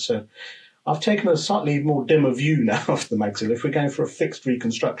maxilla. So I've taken a slightly more dimmer view now of the maxilla. If we're going for a fixed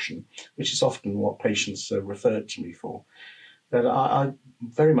reconstruction, which is often what patients are referred to me for, that I'm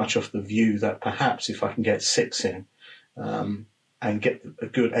very much of the view that perhaps if I can get 6 in and get a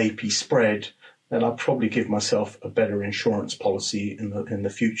good AP spread, then I'll probably give myself a better insurance policy in the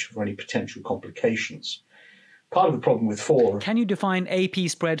future for any potential complications. Part of the problem with 4... Can you define AP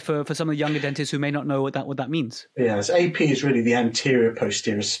spread for some of the younger dentists who may not know what that means? Yes, AP is really the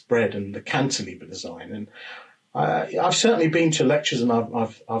anterior-posterior spread and the cantilever design. And I've certainly been to lectures, and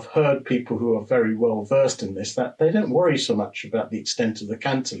I've heard people who are very well versed in this that they don't worry so much about the extent of the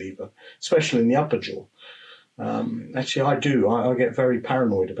cantilever, especially in the upper jaw. Actually, I do. I get very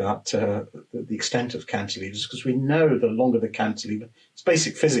paranoid about the extent of cantilevers, because we know the longer the cantilever, it's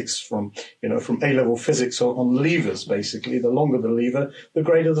basic physics from A-level physics on levers, basically. The longer the lever, the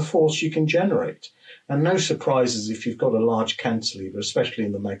greater the force you can generate. And no surprises if you've got a large cantilever, especially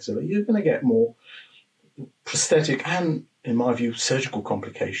in the maxilla, you're going to get more prosthetic and, in my view, surgical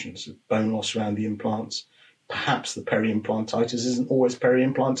complications of bone loss around the implants. Perhaps the peri-implantitis isn't always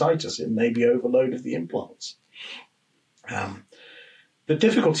peri-implantitis. It may be overload of the implants. The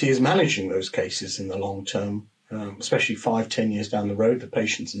difficulty is managing those cases in the long term, especially 5-10 years down the road. The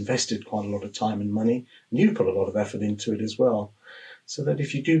patient's invested quite a lot of time and money, and you put a lot of effort into it as well. So that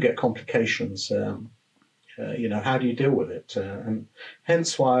if you do get complications, how do you deal with it? And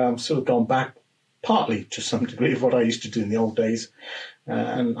hence why I'm sort of gone back partly to some degree of what I used to do in the old days.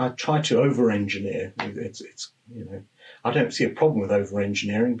 And I try to over-engineer. I don't see a problem with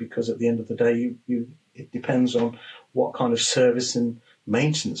over-engineering, because at the end of the day, it depends on what kind of service and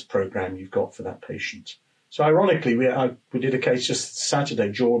maintenance program you've got for that patient. So ironically, we did a case just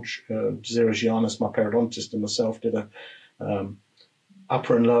Saturday. George Zeragianis, my periodontist, and myself did a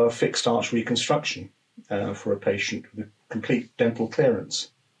upper and lower fixed arch reconstruction for a patient with complete dental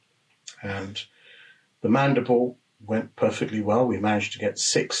clearance. And the mandible went perfectly well. We managed to get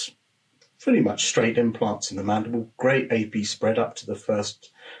 6 pretty much straight implants in the mandible, great AP spread up to the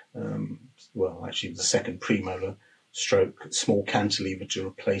first, the second premolar stroke, small cantilever to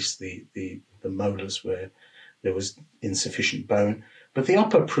replace the molars where there was insufficient bone. But the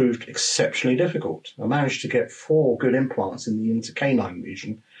upper proved exceptionally difficult. I managed to get 4 good implants in the intercanine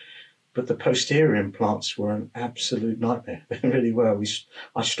region, but the posterior implants were an absolute nightmare. They really were.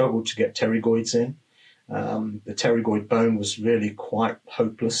 I struggled to get pterygoids in. The pterygoid bone was really quite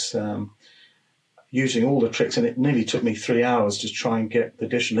hopeless. Using all the tricks, and it nearly took me 3 hours to try and get the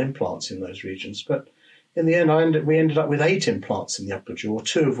additional implants in those regions. But in the end, we ended up with 8 implants in the upper jaw,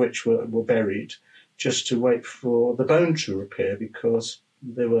 2 of which were buried, just to wait for the bone to repair, because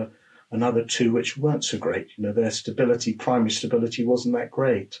there were another 2 which weren't so great. Their stability, primary stability, wasn't that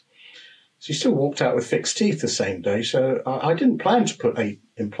great. So he still walked out with fixed teeth the same day. So I didn't plan to put 8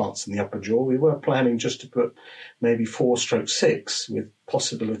 implants in the upper jaw. We were planning just to put maybe 4/6 with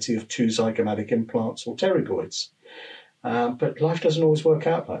possibility of 2 zygomatic implants or pterygoids. But life doesn't always work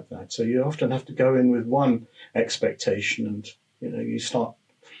out like that. So you often have to go in with one expectation, and you start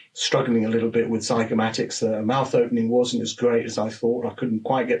struggling a little bit with zygomatics. The mouth opening wasn't as great as I thought. I couldn't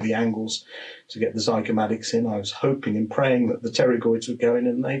quite get the angles to get the zygomatics in. I was hoping and praying that the pterygoids would go in,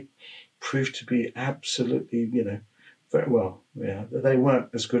 and they proved to be absolutely, very well. Yeah, they weren't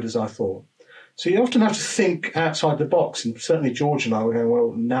as good as I thought. So you often have to think outside the box. And certainly George and I were going,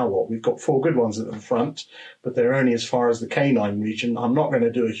 well, now what? We've got 4 good ones at the front, but they're only as far as the canine region. I'm not going to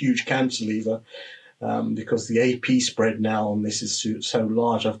do a huge cantilever because the AP spread now on this is so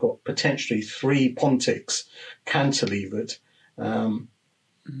large. I've got potentially 3 pontics cantilevered.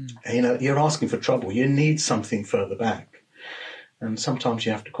 You're asking for trouble. You need something further back. And sometimes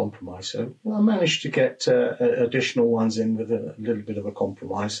you have to compromise. So I managed to get additional ones in with a little bit of a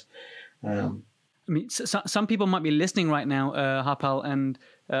compromise. Some people might be listening right now, Harpal, and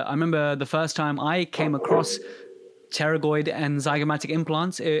I remember the first time I came across pterygoid and zygomatic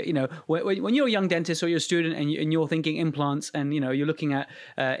implants. When you're a young dentist or you're a student and you're thinking implants, and you're looking at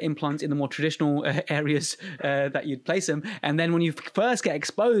implants in the more traditional areas that you'd place them, and then when you first get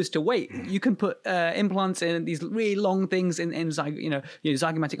exposed to you can put implants in these really long things in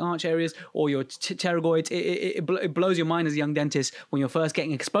zygomatic arch areas or your pterygoids. It blows your mind as a young dentist when you're first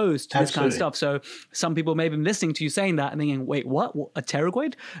getting exposed to this kind of stuff. So some people may be listening to you saying that and thinking, wait, what a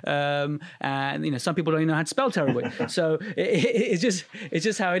pterygoid? And some people don't even know how to spell pterygoid. So it's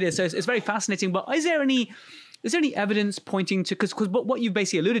just how it is. So it's very fascinating. But is there any evidence pointing to, because what you've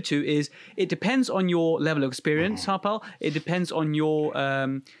basically alluded to is it depends on your level of experience, Harpal. It depends on your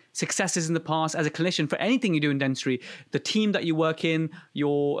successes in the past as a clinician for anything you do in dentistry, the team that you work in,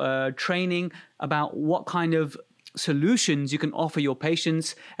 your training, about what kind of solutions you can offer your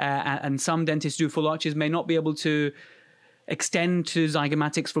patients. And some dentists do full arches, may not be able to extend to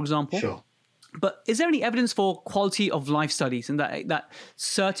zygomatics, for example. Sure. But is there any evidence for quality of life studies, and that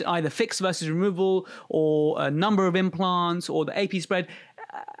certain either fixed versus removal, or a number of implants, or the AP spread?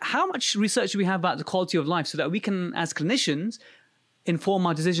 How much research do we have about the quality of life so that we can, as clinicians, inform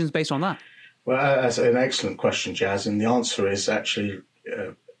our decisions based on that? Well, that's an excellent question, Jazz, and the answer is actually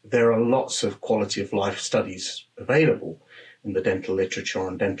there are lots of quality of life studies available in the dental literature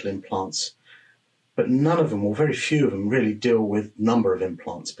on dental implants. but none of them, or very few of them, really deal with number of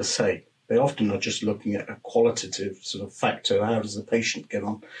implants per se. They often are just looking at a qualitative sort of factor. How does the patient get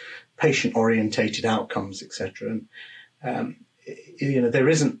on? Patient-orientated outcomes, etc. And there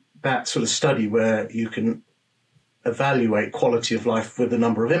isn't that sort of study where you can evaluate quality of life with the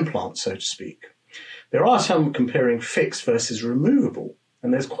number of implants, so to speak. There are some comparing fixed versus removable,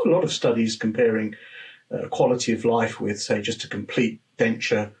 and there's quite a lot of studies comparing quality of life with, say, just a complete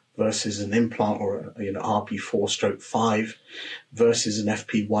denture versus an implant, or RP4/5 versus an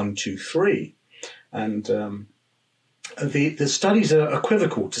FP1-2-3. And the studies are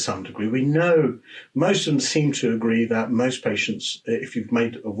equivocal to some degree. We know most of them seem to agree that most patients, if you've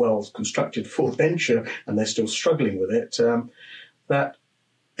made a well-constructed full denture and they're still struggling with it, that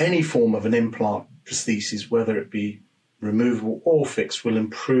any form of an implant prosthesis, whether it be removable or fixed, will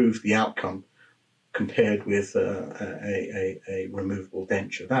improve the outcome compared with a removable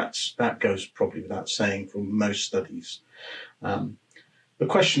denture. That goes probably without saying from most studies. The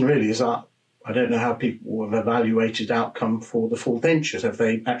question really is, I don't know how people have evaluated outcome for the full dentures. Have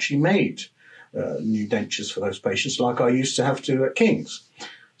they actually made new dentures for those patients like I used to have to at King's?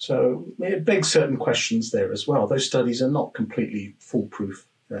 So it begs certain questions there as well. Those studies are not completely foolproof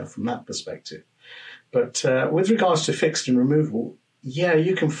from that perspective. But with regards to fixed and removable, yeah,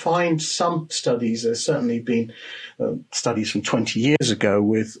 you can find some studies. There's certainly been studies from 20 years ago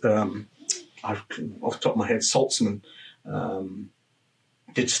with, off the top of my head, Saltzman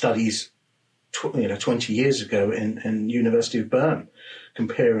did studies 20 years ago in University of Bern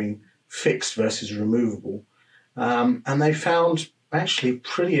comparing fixed versus removable. And they found actually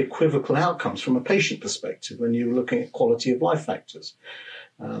pretty equivocal outcomes from a patient perspective when you're looking at quality of life factors.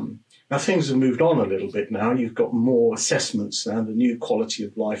 Now, things have moved on a little bit now. You've got more assessments now. The new quality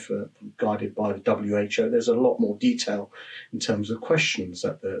of life guided by the WHO. There's a lot more detail in terms of questions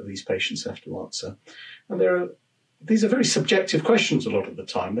that these patients have to answer. And these are very subjective questions a lot of the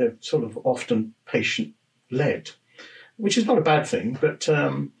time. They're sort of often patient-led, which is not a bad thing. But,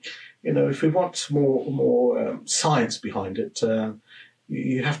 if we want more science behind it,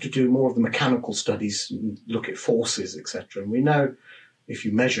 you have to do more of the mechanical studies and look at forces, etc. And we know if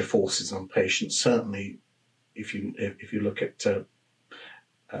you measure forces on patients, certainly if you look at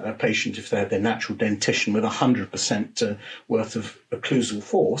a patient, if they had their natural dentition with 100% worth of occlusal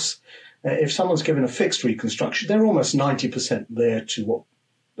force, if someone's given a fixed reconstruction, they're almost 90% there to what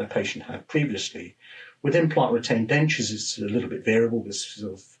the patient had previously. With implant retained dentures, it's a little bit variable. It's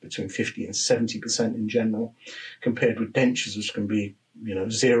sort of between 50 and 70% in general, compared with dentures, which can be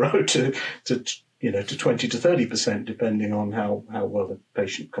 0 to 20 to 30%, depending on how well the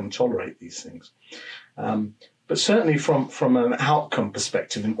patient can tolerate these things. But certainly from an outcome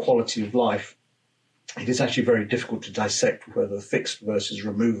perspective and quality of life, it is actually very difficult to dissect whether fixed versus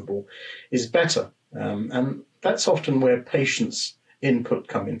removable is better. And that's often where patients' input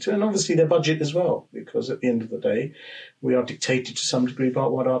come into, and obviously their budget as well, because at the end of the day, we are dictated to some degree by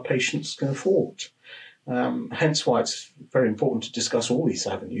what our patients can afford. Hence why it's very important to discuss all these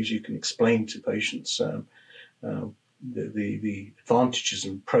avenues. You can explain to patients the advantages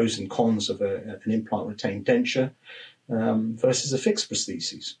and pros and cons of an implant retained denture versus a fixed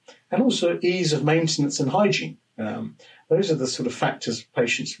prosthesis, and also ease of maintenance and hygiene. Those are the sort of factors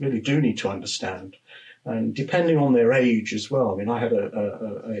patients really do need to understand. And depending on their age as well. I mean, I had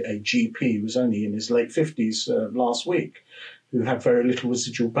a GP who was only in his late 50s last week, who had very little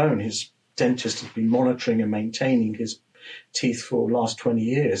residual bone. His dentist has been monitoring and maintaining his teeth for the last 20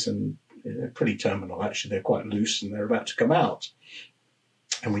 years, and they're pretty terminal, actually. They're quite loose and they're about to come out.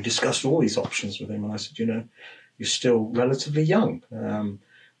 And we discussed all these options with him, and I said, you're still relatively young.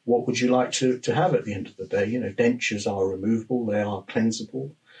 What would you like to have at the end of the day? Dentures are removable, they are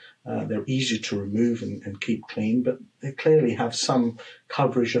cleansable. They're easier to remove and keep clean, but they clearly have some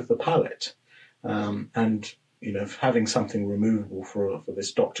coverage of the palate. And having something removable for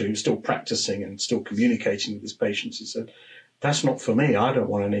this doctor who's still practicing and still communicating with his patients, he said, that's not for me. I don't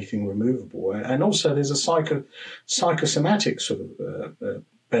want anything removable. And also there's a psychosomatic sort of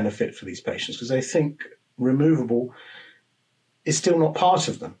benefit for these patients, because they think removable is still not part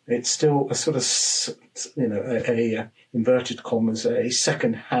of them. It's still a sort of, a inverted commas, a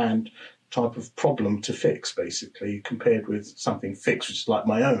second-hand type of problem to fix, basically, compared with something fixed, which is like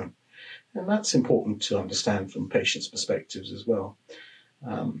my own. And that's important to understand from patients' perspectives as well.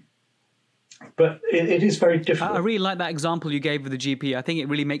 But it is very difficult. I really like that example you gave with the GP. I think it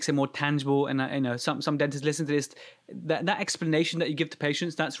really makes it more tangible. And some dentists listen to this. That explanation that you give to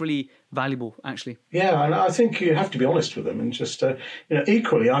patients, that's really valuable, actually. Yeah, and I think you have to be honest with them. And just,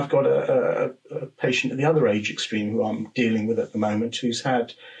 equally, I've got a patient at the other age extreme who I'm dealing with at the moment, who's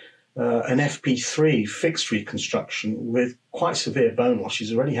had an FP3 fixed reconstruction with quite severe bone loss.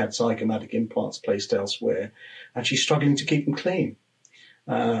 She's already had zygomatic implants placed elsewhere, and she's struggling to keep them clean.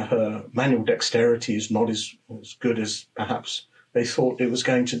 Her manual dexterity is not as good as perhaps they thought it was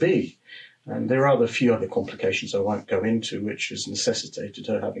going to be. And there are a few other complications I won't go into, which has necessitated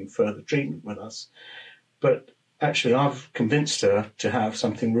her having further treatment with us. But actually, I've convinced her to have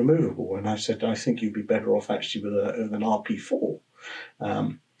something removable. And I said, I think you'd be better off actually with an RP4,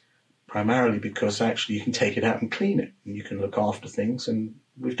 primarily because actually you can take it out and clean it and you can look after things. And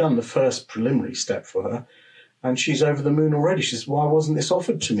we've done the first preliminary step for her. And she's over the moon already. She says, why wasn't this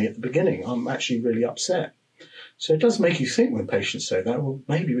offered to me at the beginning? I'm actually really upset. So it does make you think when patients say that, well,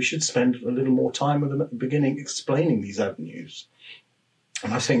 maybe we should spend a little more time with them at the beginning explaining these avenues.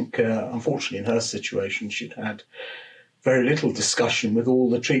 And I think, unfortunately, in her situation, she'd had very little discussion with all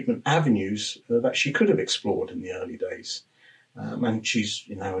the treatment avenues that she could have explored in the early days. And she's,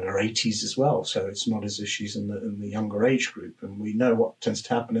 in her 80s as well, so it's not as if she's in the younger age group. And we know what tends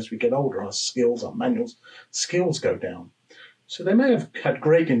to happen as we get older. Our skills, our manual skills go down. So they may have had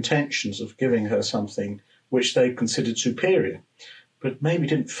great intentions of giving her something which they considered superior, but maybe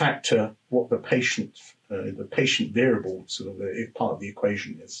didn't factor what the patient variable sort of part of the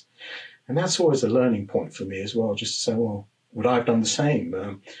equation is. And that's always a learning point for me as well, just to say, well, would I have done the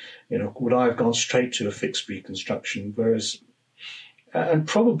same? Would I have gone straight to a fixed reconstruction? And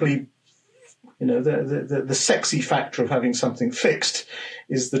probably, the sexy factor of having something fixed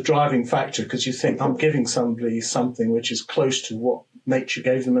is the driving factor, because you think, I'm giving somebody something which is close to what nature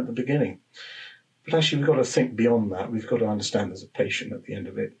gave them at the beginning. But actually, we've got to think beyond that. We've got to understand there's a patient at the end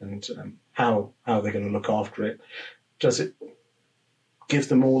of it and how they're going to look after it. Does it give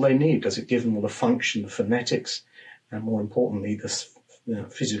them all they need? Does it give them all the function, the phonetics, and more importantly, the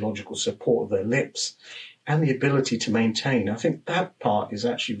physiological support of their lips and the ability to maintain? I think that part is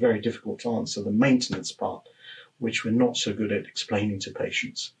actually very difficult to answer, the maintenance part, which we're not so good at explaining to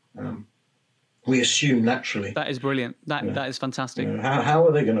patients. We assume naturally. That is brilliant. That is fantastic. How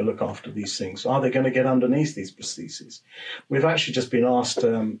are they going to look after these things? Are they going to get underneath these prostheses? We've actually just been asked,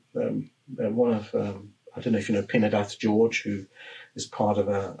 one of, I don't know if you know Pinadath George, who is part of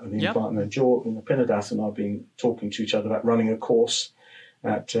an implant. And Pinadath and I have been talking to each other about running a course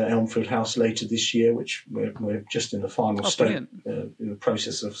at Elmfield House later this year, which we're just in the final stage, in the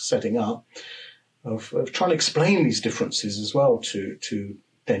process of setting up, of trying to explain these differences as well to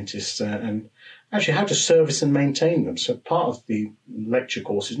dentists and actually how to service and maintain them. So part of the lecture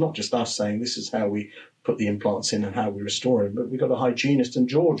course is not just us saying this is how we put the implants in and how we restore them, but we've got a hygienist and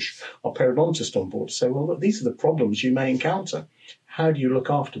George, our periodontist, on board to say, well, look, these are the problems you may encounter. How do you look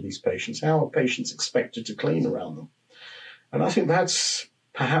after these patients? How are patients expected to clean around them? And I think that's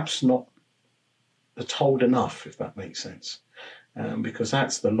perhaps not told enough, if that makes sense, because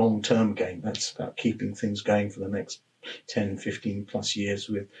that's the long-term game. That's about keeping things going for the next 10, 15 plus years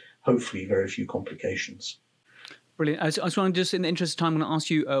with hopefully very few complications. Brilliant. I just want to, just in the interest of time, I'm going to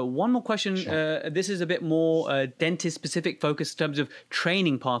ask you one more question. Sure. This is a bit more dentist-specific focus in terms of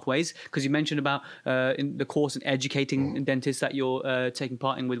training pathways, because you mentioned about in the course in educating dentists that you're taking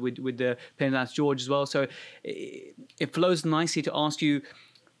part in with the Pinadath George as well. So it flows nicely to ask you,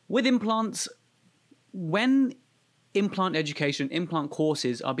 with implants, when implant education, implant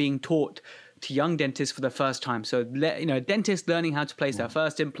courses are being taught to young dentists for the first time. So, dentists learning how to place their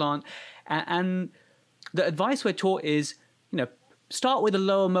first implant. And the advice we're taught is, start with a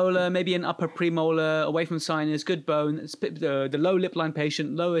lower molar, maybe an upper premolar, away from sinus, good bone, the low lip line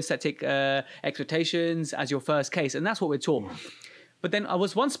patient, low aesthetic expectations as your first case. And that's what we're taught. But then I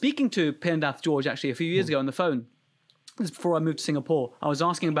was once speaking to Pinadath George, actually, a few years ago on the phone. This was before I moved to Singapore. At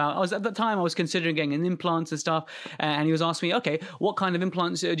the time I was considering getting an implants and stuff, and he was asking me, okay, what kind of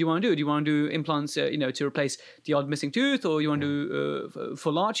implants do you want to do? Do you want to do implants, to replace the odd missing tooth, or you want to do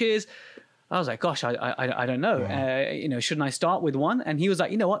full arches? I was like, gosh, I don't know. Yeah. Shouldn't I start with one? And he was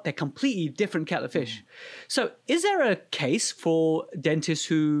like, you know what? They're completely different kettle of fish. So is there a case for dentists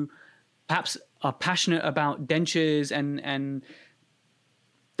who perhaps are passionate about dentures and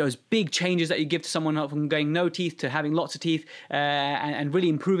those big changes that you give to someone from going no teeth to having lots of teeth and really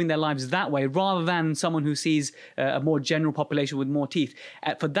improving their lives that way, rather than someone who sees a more general population with more teeth?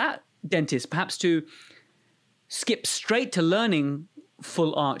 For that dentist, perhaps to skip straight to learning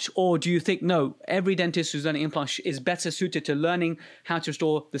full arch? Or do you think, no, every dentist who's learning implants is better suited to learning how to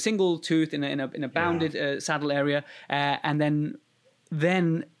restore the single tooth in a bounded saddle area and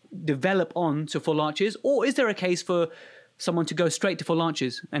then develop on to full arches? Or is there a case for someone to go straight to full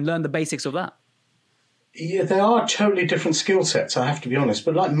arches and learn the basics of that? Yeah, they are totally different skill sets, I have to be honest.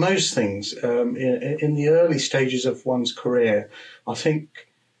 But like most things, in the early stages of one's career, I think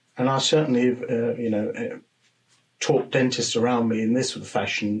And I certainly have, taught dentists around me in this sort of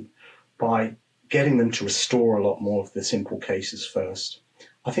fashion by getting them to restore a lot more of the simple cases first.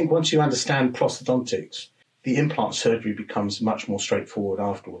 I think once you understand prosthodontics, the implant surgery becomes much more straightforward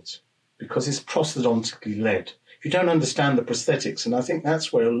afterwards because it's prosthodontically led. If you don't understand the prosthetics, and I think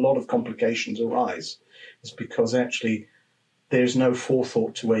that's where a lot of complications arise, is because actually there's no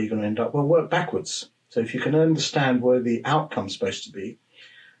forethought to where you're going to end up. Well, work backwards. So if you can understand where the outcome's supposed to be,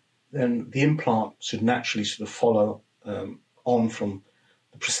 then the implant should naturally sort of follow on from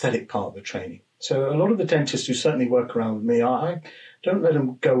the prosthetic part of the training. So a lot of the dentists who certainly work around with me, I don't let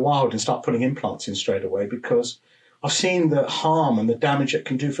them go wild and start putting implants in straight away, because I've seen the harm and the damage it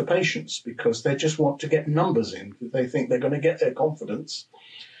can do for patients because they just want to get numbers in. They think they're going to get their confidence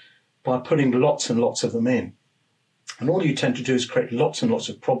by putting lots and lots of them in. And all you tend to do is create lots and lots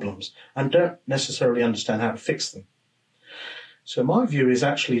of problems and don't necessarily understand how to fix them. So my view is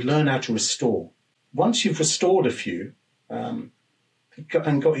actually learn how to restore. Once you've restored a few and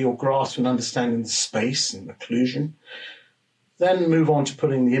got your grasp and understanding the space and occlusion, then move on to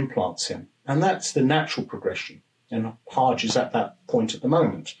putting the implants in. And that's the natural progression. And Harj is at that point at the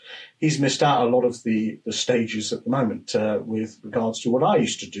moment. He's missed out a lot of the stages at the moment with regards to what I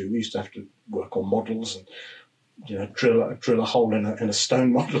used to do. We used to have to work on models and drill a hole in a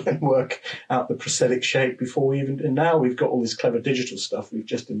stone model and work out the prosthetic shape before we even. And now we've got all this clever digital stuff. We've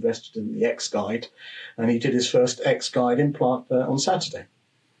just invested in the X-Guide, and he did his first X-Guide implant on Saturday.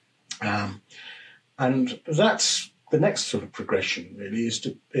 And that's the next sort of progression. Really,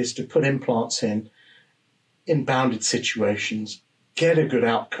 is to put implants in bounded situations, get a good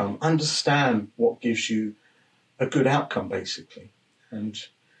outcome, understand what gives you a good outcome, basically. And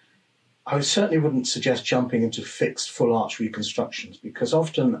I certainly wouldn't suggest jumping into fixed full arch reconstructions, because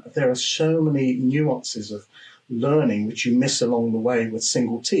often there are so many nuances of learning which you miss along the way with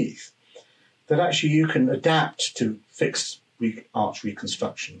single teeth that actually you can adapt to fixed arch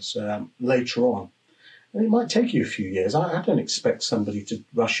reconstructions later on. And it might take you a few years. I don't expect somebody to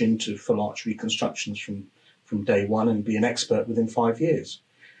rush into full arch reconstructions from day one and be an expert within 5 years.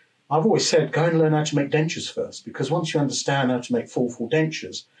 I've always said, go and learn how to make dentures first, because once you understand how to make full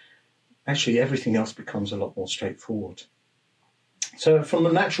dentures, actually everything else becomes a lot more straightforward. So from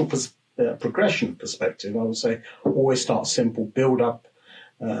the natural progression perspective, I would say always start simple, build up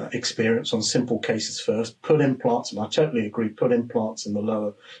experience on simple cases first, put implants, and I totally agree, put implants in the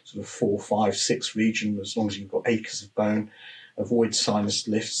lower sort of 4, 5, 6 region, as long as you've got acres of bone. Avoid sinus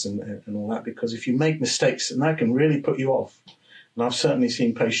lifts and all that, because if you make mistakes, and that can really put you off. And I've certainly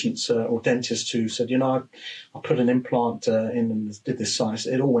seen patients or dentists who said, I put an implant in and did this sinus.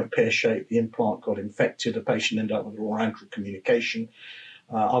 It all went pear-shaped. The implant got infected. A patient ended up with oral-antral communication.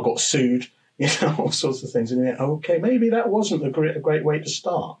 I got sued, all sorts of things. And you go, okay, maybe that wasn't a great way to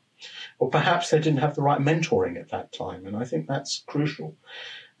start. Or perhaps they didn't have the right mentoring at that time. And I think that's crucial.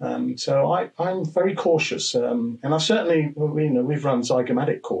 So I'm very cautious, and I certainly, we've run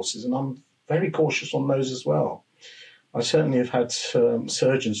zygomatic courses, and I'm very cautious on those as well. I certainly have had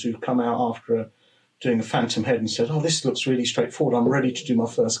surgeons who've come out after doing a phantom head and said, oh, this looks really straightforward. I'm ready to do my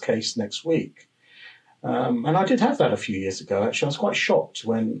first case next week. And I did have that a few years ago, actually. I was quite shocked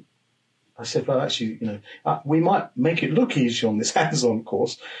when I said, well, actually, we might make it look easy on this hands-on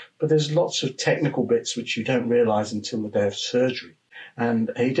course, but there's lots of technical bits which you don't realize until the day of surgery.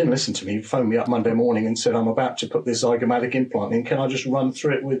 And he didn't listen to me. He phoned me up Monday morning and said, I'm about to put this zygomatic implant in. Can I just run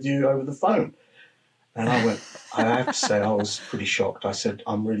through it with you over the phone? And I have to say, I was pretty shocked. I said,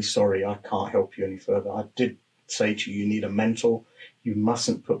 I'm really sorry. I can't help you any further. I did say to you, you need a mentor. You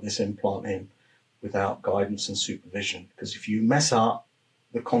mustn't put this implant in without guidance and supervision, because if you mess up,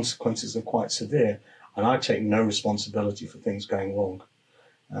 the consequences are quite severe. And I take no responsibility for things going wrong.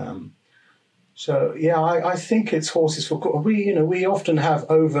 So, I think it's horses for courses. We often have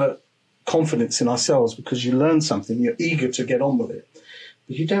overconfidence in ourselves because you learn something, you're eager to get on with it.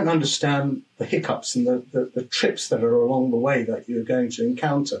 But you don't understand the hiccups and the trips that are along the way that you're going to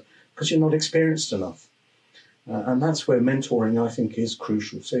encounter because you're not experienced enough. And that's where mentoring, I think, is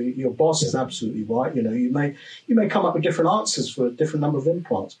crucial. So your boss is absolutely right. You may come up with different answers for a different number of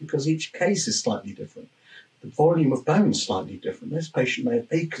implants because each case is slightly different. The volume of bone is slightly different. This patient may have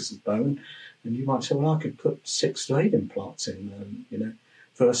acres of bone, and you might say, well, I could put 6 to 8 implants in,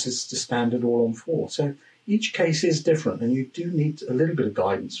 versus the standard all on 4. So each case is different, and you do need a little bit of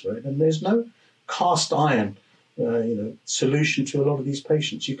guidance for it. And there's no cast iron, solution to a lot of these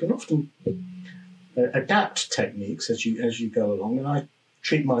patients. You can often adapt techniques as you go along. And I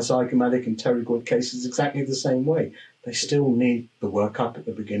treat my zygomatic and pterygoid cases exactly the same way. They still need the workup at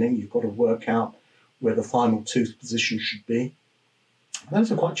the beginning. You've got to work out where the final tooth position should be.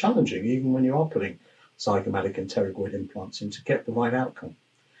 Those are quite challenging, even when you are putting zygomatic and pterygoid implants in, to get the right outcome.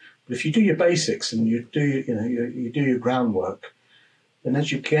 But if you do your basics and you do your groundwork, then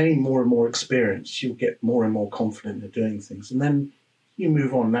as you gain more and more experience, you'll get more and more confident in doing things. And then you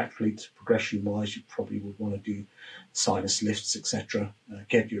move on naturally to progression-wise. You probably would want to do sinus lifts, etc.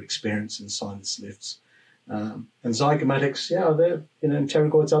 Get your experience in sinus lifts. And zygomatics, they're, and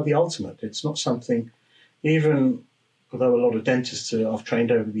pterygoids are the ultimate. It's not something, even although a lot of dentists I've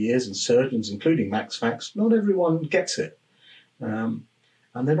trained over the years and surgeons, including Max Fax, not everyone gets it. And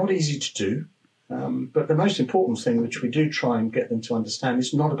they're not easy to do. But the most important thing, which we do try and get them to understand,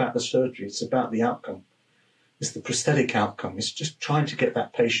 is not about the surgery, it's about the outcome. It's the prosthetic outcome. It's just trying to get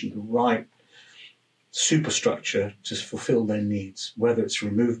that patient the right superstructure to fulfill their needs, whether it's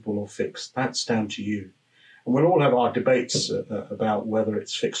removable or fixed. That's down to you. And we'll all have our debates about whether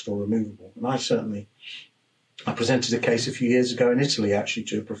it's fixed or removable. And I presented a case a few years ago in Italy, actually,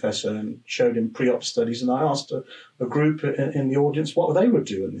 to a professor and showed him pre-op studies. And I asked a group in the audience what they would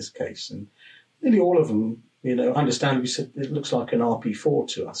do in this case. And nearly all of them, understandably said, it looks like an RP4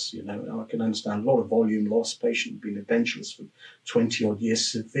 to us. I can understand a lot of volume loss, patient been edentulous for 20-odd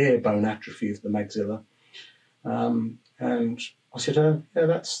years, severe bone atrophy of the maxilla. And I said, yeah,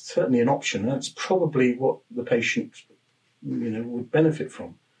 that's certainly an option. That's probably what the patient, would benefit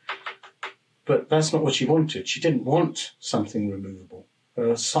from. But that's not what she wanted. She didn't want something removable.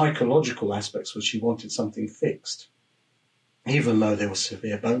 Her psychological aspects was she wanted something fixed, even though there was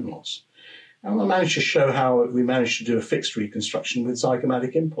severe bone loss. And I managed to show how we managed to do a fixed reconstruction with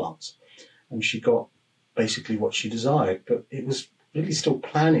zygomatic implants. And she got basically what she desired, but it was really still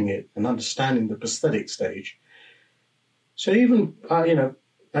planning it and understanding the prosthetic stage. So even,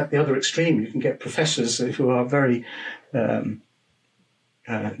 at the other extreme, you can get professors who are very... the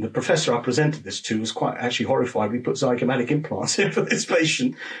professor I presented this to was quite actually horrified. We put zygomatic implants in for this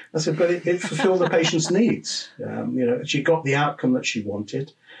patient. I said, but it fulfilled the patient's needs. She got the outcome that she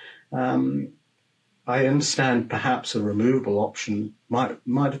wanted. I understand perhaps a removable option might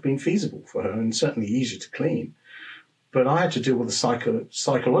have been feasible for her and certainly easier to clean. But I had to deal with the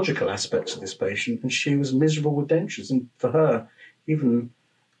psychological aspects of this patient, and she was miserable with dentures. And for her, even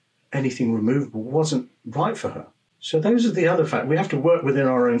anything removable wasn't right for her. So those are the other factors. We have to work within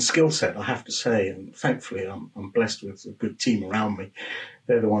our own skill set, I have to say. And thankfully, I'm blessed with a good team around me.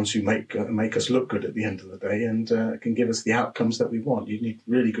 They're the ones who make us look good at the end of the day and can give us the outcomes that we want. You need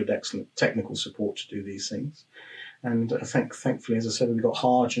really good, excellent technical support to do these things. And thankfully, as I said, we've got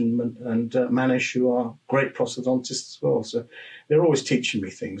Harj and Manish, who are great prosthodontists as well. So they're always teaching me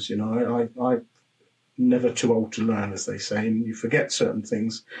things. I'm never too old to learn, as they say, and you forget certain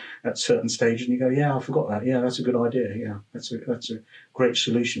things at certain stages, and you go, yeah, I forgot that. Yeah, that's a good idea. Yeah, that's a great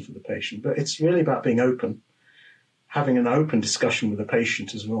solution for the patient. But it's really about being open, having an open discussion with the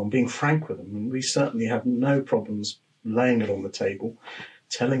patient as well, and being frank with them. And we certainly have no problems laying it on the table,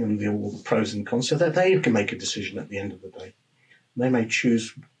 telling them all the pros and cons, so that they can make a decision at the end of the day. They may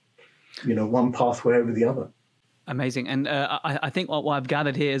choose, one pathway over the other. Amazing. And I think what I've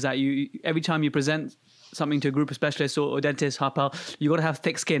gathered here is that every time you present something to a group of specialists or dentists, Harpal, you got to have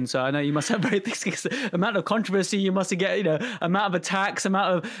thick skin. So I know you must have very thick skin. Amount of controversy you must get, amount of attacks,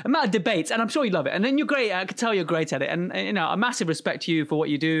 amount of debates, and I'm sure you love it. And then you're great. I could tell you're great at it, and a massive respect to you for what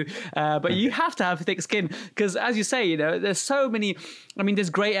you do. But you have to have thick skin because, as you say, there's so many. I mean, there's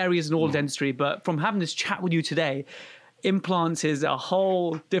grey areas in all dentistry, but from having this chat with you today, implants is a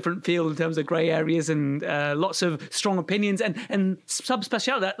whole different field in terms of grey areas and lots of strong opinions and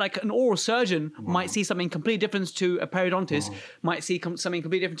subspeciality. Like an oral surgeon might see something completely different to a periodontist, might see something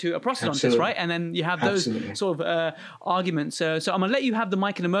completely different to a prosthodontist, Absolutely. right? And then you have those sort of arguments. So I'm going to let you have the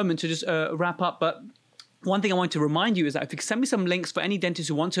mic in a moment to just wrap up, but one thing I want to remind you is that if you can send me some links for any dentists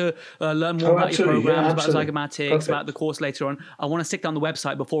who want to learn more about your programs, about zygomatics, about the course later on, I want to stick down the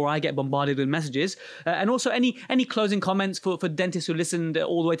website before I get bombarded with messages. And also any closing comments for dentists who listened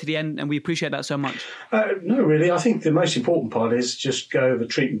all the way to the end, and we appreciate that so much. No, really. I think the most important part is just go over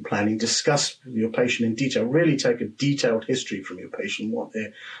treatment planning, discuss with your patient in detail, really take a detailed history from your patient, what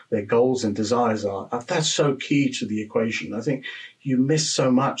their goals and desires are. That's so key to the equation. I think you miss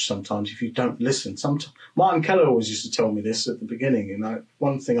so much sometimes if you don't listen. Martin Keller always used to tell me this at the beginning, and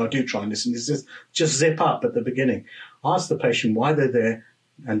one thing I do try and listen is just zip up at the beginning. Ask the patient why they're there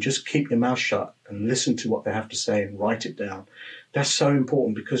and just keep your mouth shut and listen to what they have to say and write it down. That's so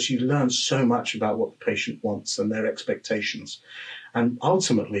important because you learn so much about what the patient wants and their expectations. And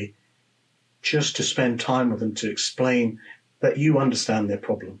ultimately, just to spend time with them to explain that you understand their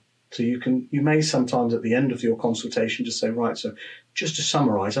problem. So you may sometimes at the end of your consultation just say, right, so just to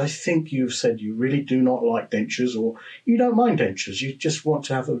summarize, I think you've said you really do not like dentures, or you don't mind dentures. You just want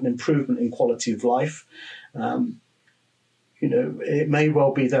to have an improvement in quality of life. It may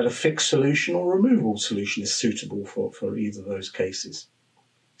well be that a fixed solution or removal solution is suitable for either of those cases.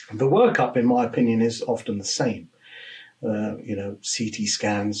 The workup, in my opinion, is often the same. CT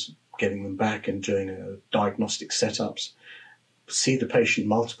scans, getting them back and doing diagnostic setups. See the patient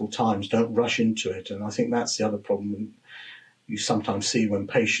multiple times, don't rush into it. And I think that's the other problem you sometimes see when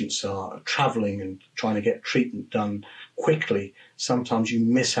patients are traveling and trying to get treatment done quickly. Sometimes you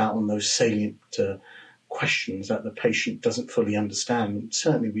miss out on those salient questions that the patient doesn't fully understand. And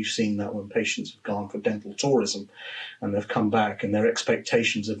certainly we've seen that when patients have gone for dental tourism and they've come back and their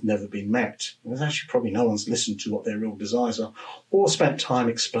expectations have never been met. There's actually probably no one's listened to what their real desires are or spent time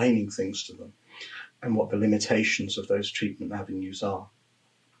explaining things to them and what the limitations of those treatment avenues are.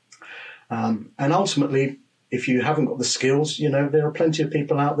 And ultimately, if you haven't got the skills, there are plenty of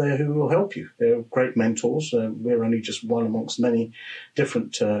people out there who will help you. They're great mentors. We're only just one amongst many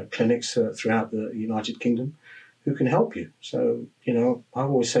different clinics throughout the United Kingdom who can help you. So, I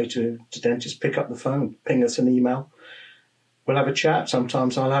always say to dentists, pick up the phone, ping us an email. We'll have a chat.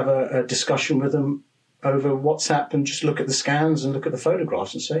 Sometimes I'll have a discussion with them over WhatsApp and just look at the scans and look at the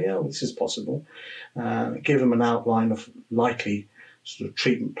photographs and say, this is possible. Give them an outline of likely sort of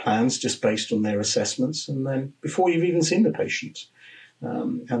treatment plans just based on their assessments, and then before you've even seen the patient.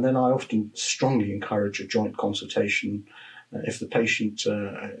 And then I often strongly encourage a joint consultation if the patient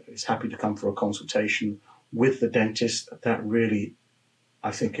is happy to come for a consultation with the dentist. That really,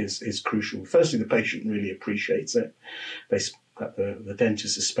 I think, is crucial. Firstly, the patient really appreciates it. That the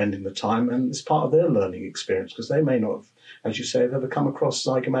dentist is spending the time, and it's part of their learning experience, because they may not have, as you say, have ever come across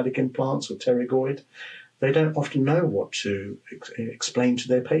zygomatic implants or pterygoid. They don't often know what to explain to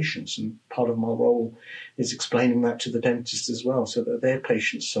their patients, and part of my role is explaining that to the dentist as well, so that their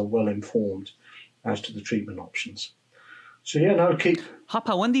patients are well informed as to the treatment options. So keep.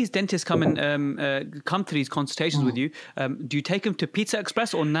 Harpal, when these dentists come and come to these consultations with you, do you take them to Pizza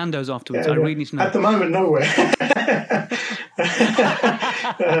Express or Nando's afterwards? I really need to know. At the moment, nowhere.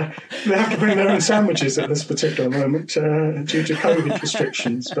 They have to bring their own sandwiches at this particular moment due to COVID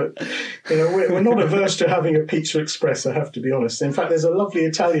restrictions. But we're not averse to having a Pizza Express, I have to be honest. In fact, there's a lovely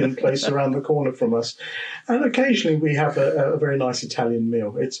Italian place around the corner from us, and occasionally we have a very nice Italian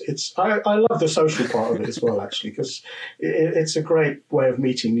meal. I love the social part of it as well, actually, because it's a great way of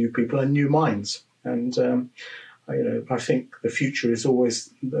meeting new people and new minds. And I think the future is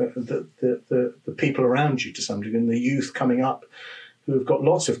always the people around you to some degree, and the youth coming up who have got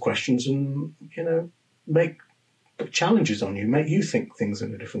lots of questions and make challenges on you, make you think things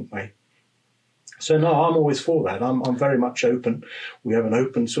in a different way. So no, I'm always for that. I'm very much open. We have an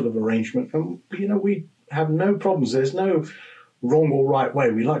open sort of arrangement, and we have no problems. There's no wrong or right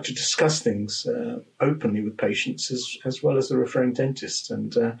way. We like to discuss things openly with patients as well as the referring dentist,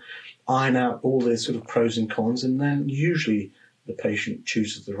 and iron out all the sort of pros and cons, and then usually the patient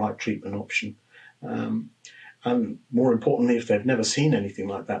chooses the right treatment option. And more importantly, if they've never seen anything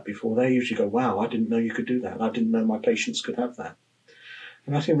like that before, they usually go, wow, I didn't know you could do that. I didn't know my patients could have that.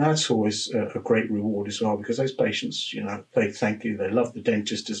 And I think that's always a great reward as well, because those patients, they thank you. They love the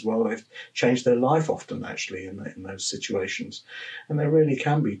dentist as well. They've changed their life often, actually, in those situations. And they really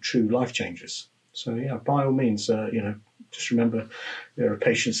can be true life changers. So, by all means, just remember there are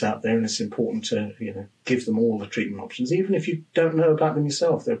patients out there, and it's important to, give them all the treatment options. Even if you don't know about them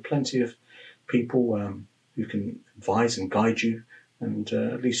yourself, there are plenty of people who can advise and guide you, and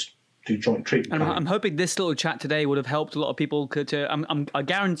at least do joint treatment. And I'm hoping this little chat today would have helped a lot of people. I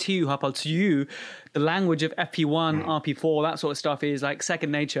guarantee you, Harpal, to you, the language of FP1, RP4, that sort of stuff is like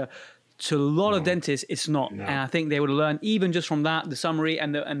second nature. To a lot of dentists, it's not. No. And I think they would learn even just from that, the summary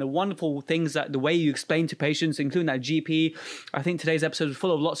and the wonderful things that the way you explain to patients, including that GP. I think today's episode was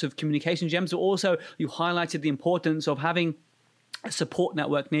full of lots of communication gems, but also you highlighted the importance of having a support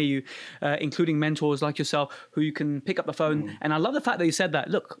network near you, including mentors like yourself who you can pick up the phone. And I love the fact that you said that.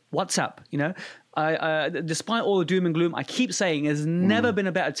 Look, WhatsApp, despite all the doom and gloom, I keep saying there's never been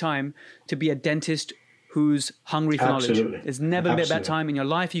a better time to be a dentist who's hungry for knowledge. There's never been a better time in your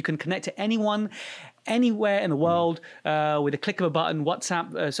life. You can connect to anyone, anywhere in the world with a click of a button,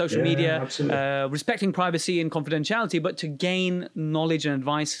 WhatsApp, social media, respecting privacy and confidentiality, but to gain knowledge and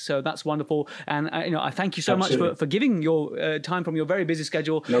advice. So that's wonderful. And I thank you so much for giving your time from your very busy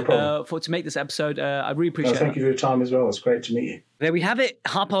schedule to make this episode. I really appreciate it. Thank you for your time as well. It's great to meet you. There we have it.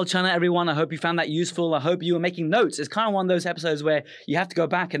 Harpal Chana, everyone. I hope you found that useful. I hope you were making notes. It's kind of one of those episodes where you have to go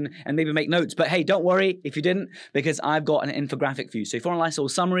back and maybe make notes. But hey, don't worry if you didn't, because I've got an infographic for you. So if you want a nice little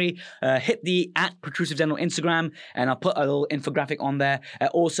summary, hit the @Protrusive Dental Instagram, and I'll put a little infographic on there.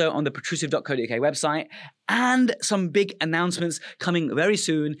 Also on the protrusive.co.uk website. And some big announcements coming very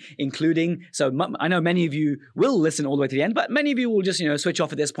soon, including, so I know many of you will listen all the way to the end, but many of you will just, switch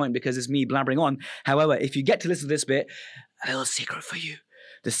off at this point because it's me blabbering on. However, if you get to listen to this bit, a little secret for you.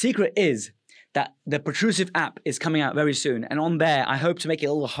 The secret is that the Protrusive app is coming out very soon. And on there, I hope to make it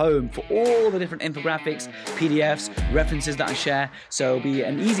a little home for all the different infographics, PDFs, references that I share. So it'll be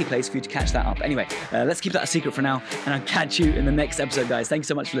an easy place for you to catch that up. Anyway, let's keep that a secret for now. And I'll catch you in the next episode, guys. Thank you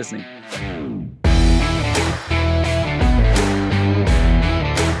so much for listening.